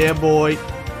 Yeah, boy.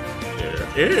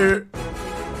 Here.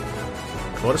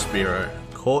 Caught a Spearow.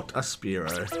 Caught a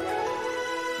Spearow.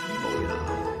 Oh,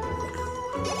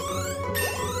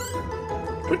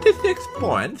 yeah. 26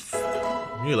 points.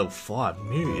 Mew level 5.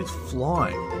 Mew is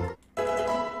flying. I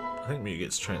think Mew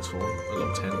gets transformed.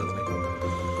 Level 10, doesn't he?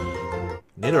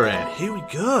 Nidoran. Here we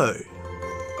go.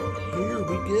 Here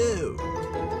we go.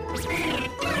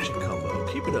 Magic combo.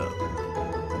 Keep it up.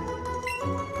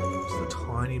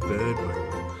 Tiny bird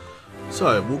Pokemon.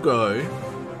 So we'll go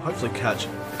hopefully catch a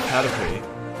Caterpie.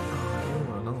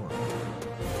 Oh, another one.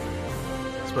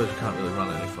 I suppose we can't really run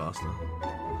any faster.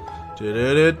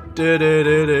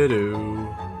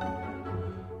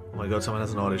 Oh my god, someone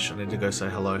has an oddish. I need to go say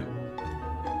hello.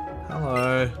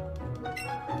 Hello.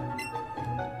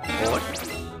 What?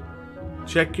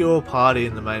 Check your party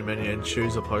in the main menu and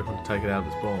choose a Pokemon to take it out of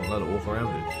its ball and let it walk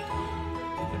around with you.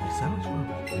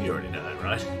 You already know that,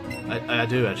 right? I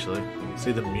do actually.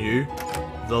 See the Mew?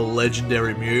 The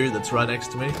legendary Mew that's right next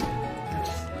to me?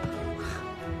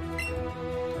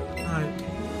 No.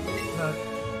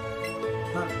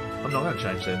 I'm not going to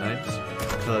change their names.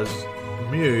 Because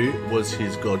Mew was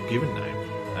his God-given name,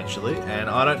 actually. And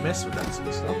I don't mess with that sort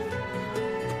of stuff.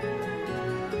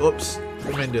 Oops.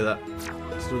 Didn't mean to do that.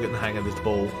 Still getting the hang of this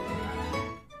ball.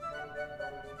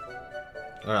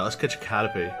 Alright, let's catch a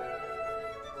Caterpie.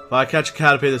 If I catch a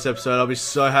Caterpie this episode, I'll be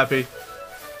so happy.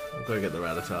 I'll go get the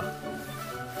Rattata.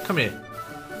 Come here.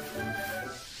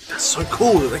 That's so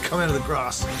cool that they come out of the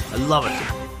grass. I love it.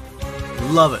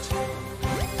 Love it.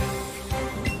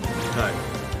 Okay.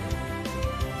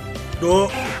 Oh.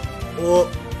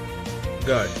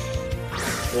 Go.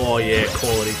 Oh yeah,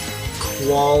 quality.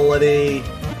 Quality.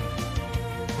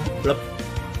 Blup.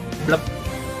 Blup.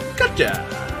 Gotcha.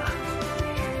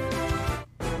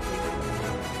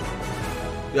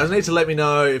 You guys need to let me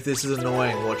know if this is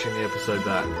annoying watching the episode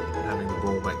back, having the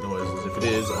ball make noises. If it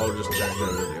is, I'll just change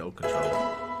over to the old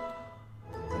controller.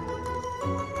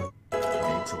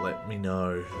 You need to let me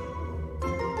know.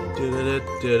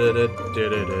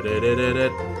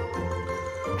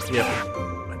 Yep.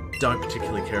 I don't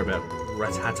particularly care about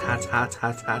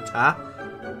rat-hat-hat-hat-hat-hat-hat.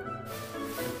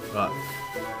 Right.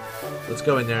 Let's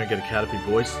go in there and get a Caterpie,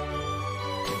 boys.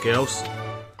 And girls.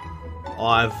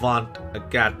 I want a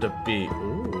Caterpie.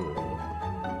 Ooh.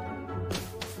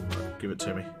 Give it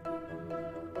to me.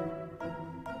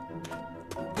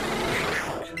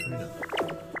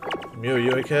 Mew, are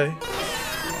you okay?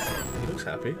 He looks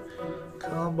happy.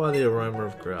 Calmed by the aroma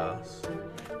of grass.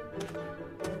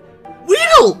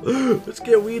 Weedle! Let's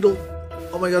get Weedle.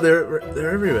 Oh my god,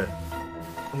 they're everywhere.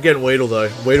 I'm getting Weedle though.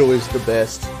 Weedle is the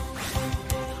best.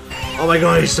 Oh my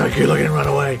god, he's so cute. Look at him run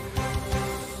away.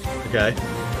 Okay.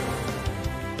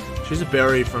 Choose a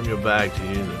berry from your bag to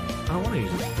use it. I don't want to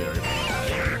use this berry from my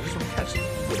bag. I just want to catch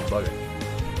this little bugger.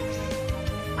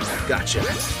 Gotcha.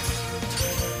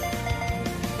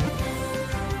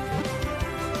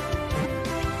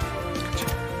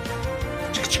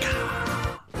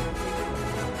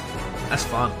 That's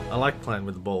fun. I like playing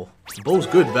with the ball. The ball's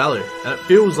good value, and it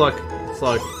feels like it's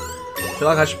like I feel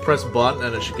like I should press a button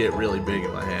and it should get really big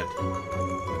in my hand.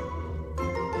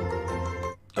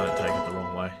 Don't take it the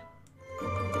wrong way.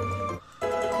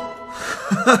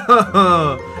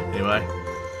 Anyway,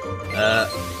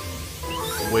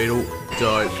 Weedle,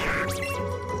 dope.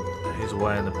 He's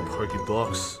away in the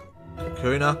Pokebox.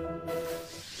 Kakuna.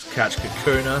 Let's catch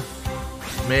Kakuna.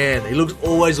 Man, he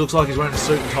always looks like he's wearing a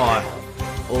suit and tie.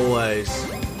 Always.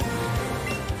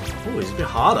 Oh, he's a bit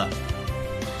harder.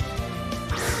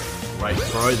 Great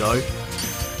throw, though.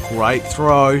 Great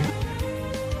throw.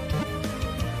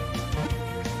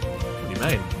 What do you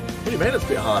mean? What do you mean it's a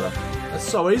bit harder? That's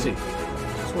so easy.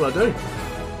 That's what I do.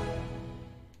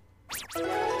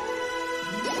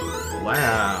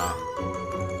 Wow.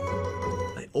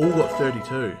 They all got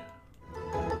 32.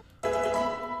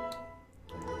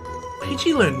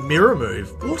 Pidgey learned Mirror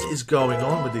Move. What is going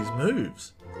on with these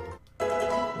moves?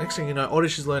 Next thing you know,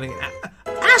 Oddish is learning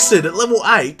Acid at level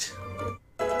 8.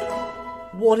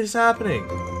 What is happening?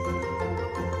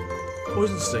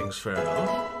 Poison Sting's fair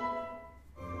enough.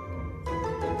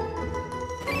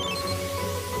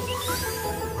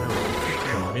 Wow,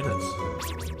 15 minutes.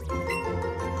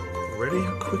 Already?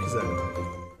 How quick is that?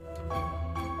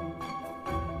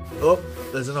 Oh,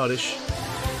 there's an Oddish.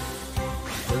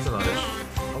 There's an Oddish.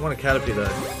 I want a Caterpie though.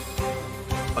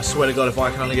 I swear to God, if I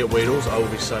can only get Weedles, I will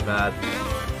be so mad.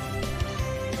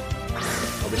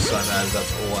 I'll be so mad if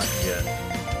that's all I can get.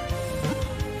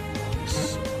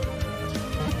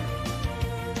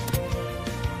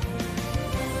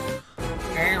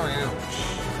 Ouch.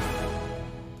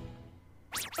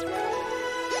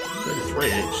 33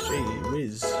 each, gee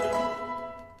whiz.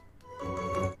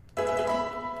 I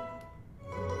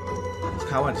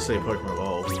can't wait to see a Pokemon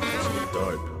evolve. It's gonna be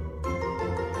dope.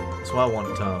 That's why I want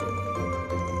a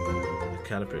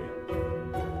Caterpie.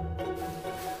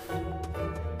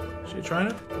 Should you train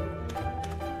it?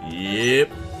 Yep.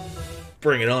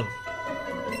 Bring it on.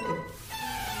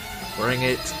 Bring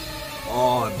it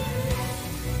on.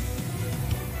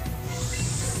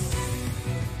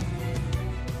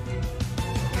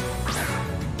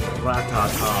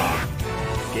 Ratata.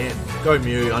 Again. Go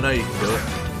Mew. I know you can do it.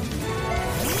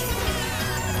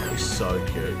 He's so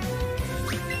cute.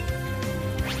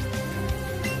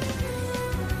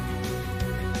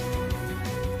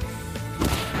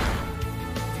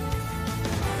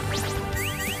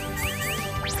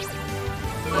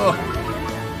 Oh.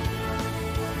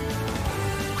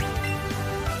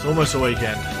 It's almost a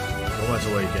weekend. It's almost a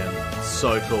weekend. It's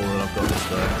so cool that I've got this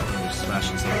though. I'm going to be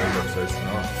smashing some of these episodes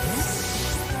tonight.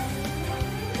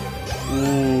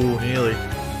 Ooh, nearly.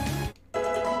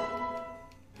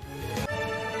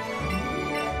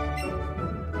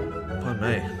 Pardon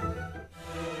me.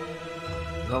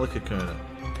 Another Kakuna.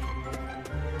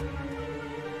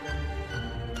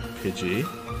 Pidgey.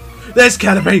 There's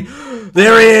Caterpie!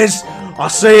 There he is! I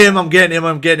see him, I'm getting him,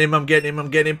 I'm getting him, I'm getting him, I'm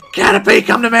getting him. Caterpie,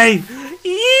 come to me!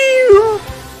 Ew!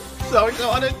 So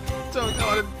excited! So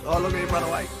excited! Oh, look at him run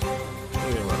away. Look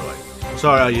at him run away.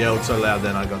 Sorry I yelled so loud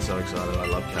then, I got so excited. I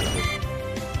love Caterpie.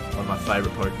 One of my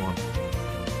favourite Pokemon.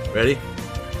 Ready?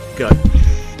 Go.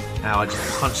 Ow, I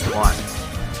just punched the mic.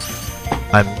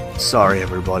 I'm sorry,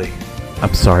 everybody.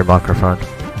 I'm sorry, microphone.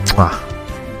 Mwah.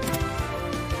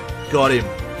 Got him.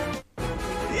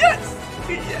 Yes!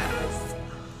 Yes!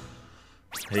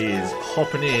 He is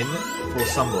hopping in for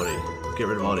somebody. Get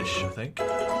rid of Oddish, I think.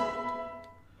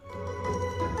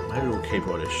 Maybe we'll keep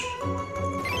Oddish.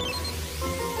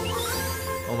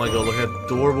 Oh my god, look how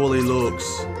adorable he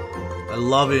looks. I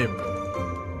love him.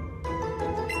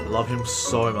 I love him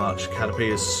so much.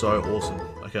 Caterpie is so awesome.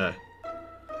 Okay.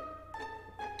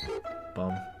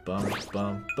 Bum, bum,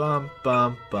 bum, bum,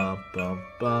 bum, bum, bum,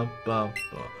 bum, bum,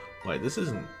 bum. Wait, this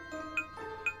isn't...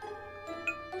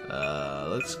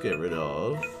 let's get rid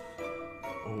of...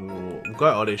 Ooh, we'll go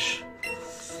Oddish.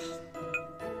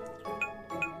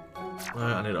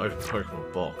 I need to open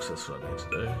Pokemon box, that's what I need to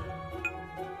do.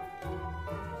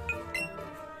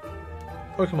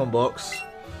 Pokemon box.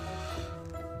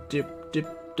 Dip, dip,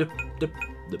 dip, dip,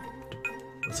 dip, dip.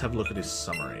 Let's have a look at his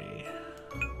summary.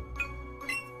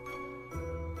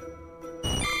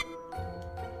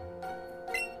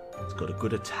 It's got a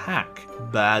good attack,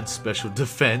 bad special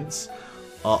defense.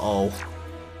 Uh-oh.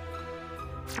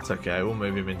 It's okay, we'll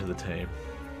move him into the team.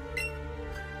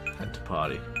 Add to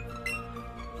party.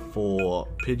 For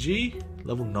Pidgey,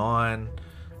 level 9,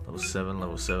 level 7,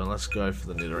 level 7. Let's go for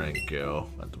the Nidoran girl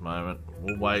at the moment.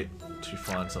 We'll wait to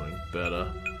find something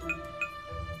better.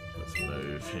 Let's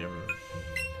move him.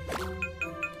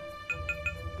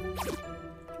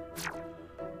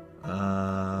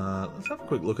 Let's have a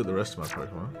quick look at the rest of my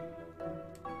Pokemon.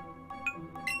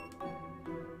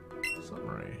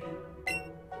 Summary.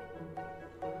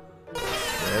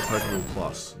 Yeah, Pokeball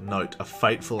Plus. Note, a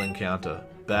fateful encounter.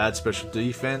 Bad special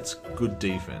defense, good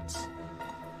defense.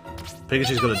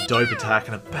 Pikachu's got a dope attack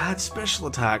and a bad special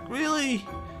attack. Really?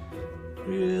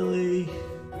 Really?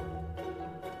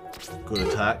 Good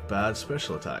attack, bad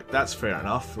special attack. That's fair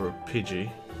enough for a Pidgey.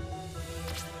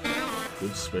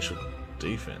 Good special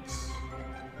defense.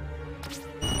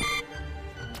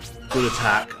 Good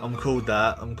attack. I'm cool with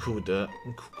that. I'm cool with that.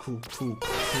 I'm cool.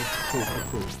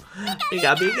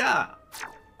 Bigger.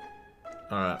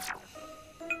 Alright.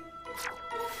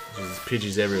 There's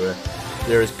Pidgeys everywhere.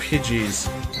 There is Pidgeys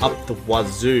up the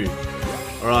wazoo.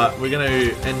 Alright, we're going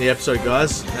to end the episode,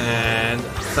 guys. And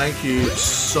thank you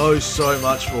so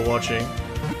much for watching.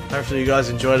 Hopefully you guys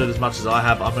enjoyed it as much as I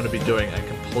have. I'm going to be doing a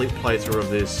complete playthrough of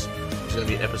this. There's going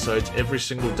to be episodes every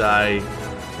single day.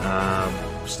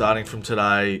 Starting from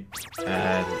today,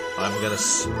 and I'm going to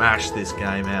smash this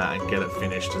game out and get it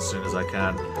finished as soon as I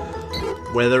can.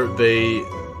 Whether it be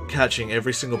catching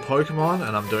every single Pokemon,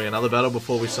 and I'm doing another battle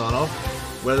before we sign off,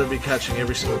 whether it be catching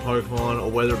every single Pokemon,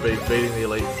 or whether it be beating the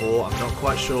Elite Four, I'm not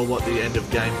quite sure what the end of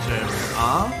game terms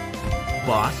are,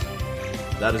 but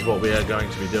that is what we are going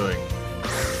to be doing.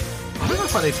 I don't know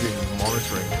if I need to be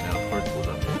monitoring our Pokeballs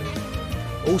up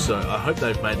here. Also, I hope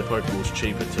they've made the Pokeballs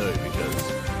cheaper too,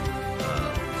 because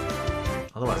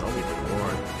otherwise I'll be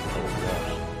boring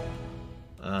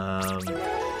a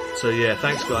lot. So yeah,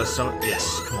 thanks guys.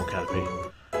 Yes, come on Caterpie.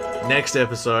 Next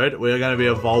episode, we are going to be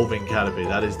evolving Caterpie.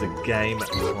 That is the game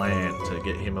plan, to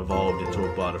get him evolved into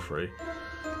a Butterfree.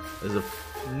 There's a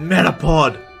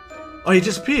Metapod! Oh, he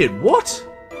disappeared. What?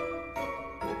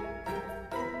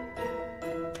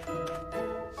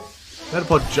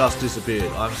 Metapod just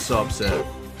disappeared. I'm so upset.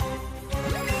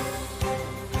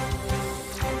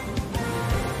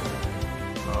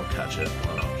 It.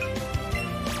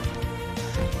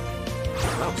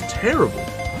 That was terrible.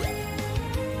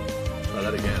 Try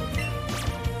that again.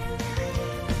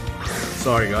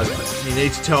 Sorry guys, you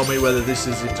need to tell me whether this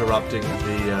is interrupting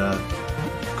the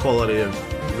quality of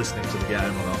listening to the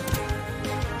game or not.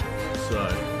 So,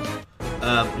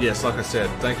 yes, like I said,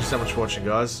 thank you so much for watching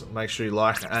guys. Make sure you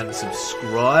like and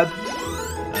subscribe.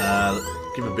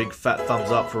 Give a big fat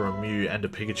thumbs up for a Mew and a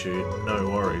Pikachu. No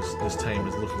worries, this team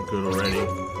is looking good already.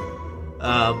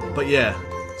 But yeah,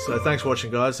 so thanks for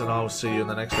watching guys, and I will see you in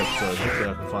the next episode. Hopefully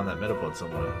I can find that Metapod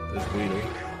somewhere. There's Weedle.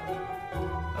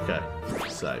 Okay,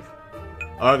 save.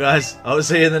 Alright guys, I will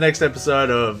see you in the next episode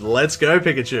of Let's Go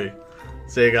Pikachu.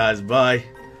 See you guys, bye.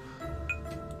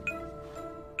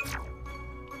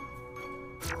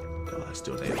 God, I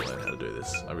still need to learn how to do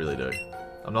this. I really do.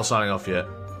 I'm not signing off yet.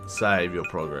 Save your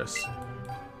progress.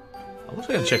 I'm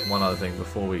also going to check one other thing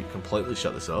before we completely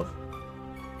shut this off.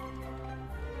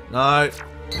 No.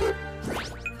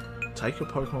 Take your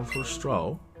Pokemon for a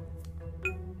stroll.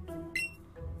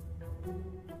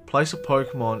 Place a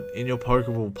Pokemon in your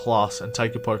Pokeball Plus and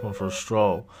take your Pokemon for a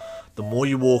stroll. The more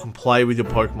you walk and play with your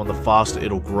Pokemon, the faster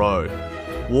it'll grow.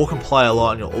 Walk and play a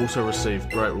lot and you'll also receive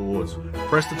great rewards.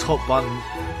 Press the top button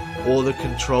or the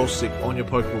control stick on your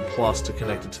Pokeball Plus to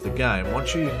connect it to the game.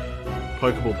 Once your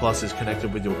Pokeball Plus is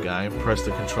connected with your game, press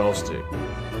the control stick.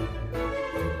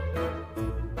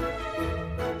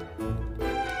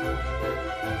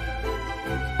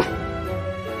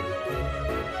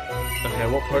 Okay,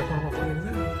 what Pokemon am I putting in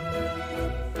there?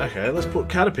 Okay, let's put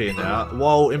Caterpie in now.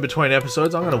 While in between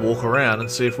episodes, I'm going to walk around and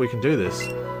see if we can do this.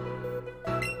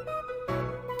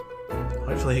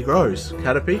 Hopefully he grows.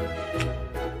 Caterpie.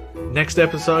 Next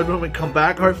episode, when we come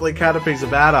back, hopefully Caterpie's a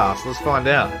badass. Let's find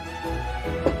out.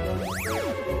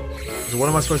 So what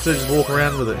am I supposed to do? Just walk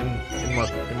around with it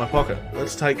in my pocket.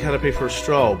 Let's take Caterpie for a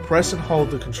stroll. Press and hold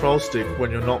the control stick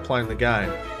when you're not playing the game,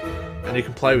 and you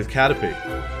can play with Caterpie.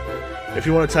 If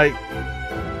you want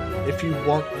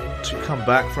to come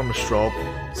back from a stroll,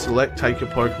 select take your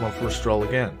Pokemon for a stroll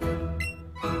again.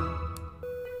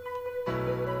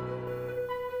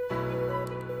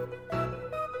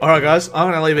 Alright guys, I'm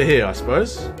going to leave it here, I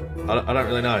suppose. I don't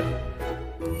really know.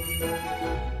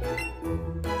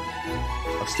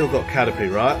 I've still got Caterpie,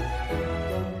 right?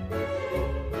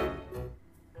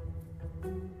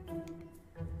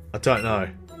 I don't know.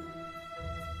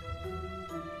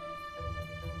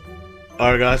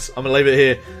 Alright guys, I'm going to leave it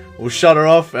here. We'll shut her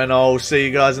off and I'll see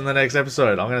you guys in the next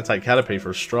episode. I'm going to take Caterpie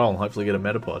for a stroll and hopefully get a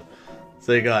Metapod.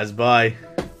 See you guys, bye.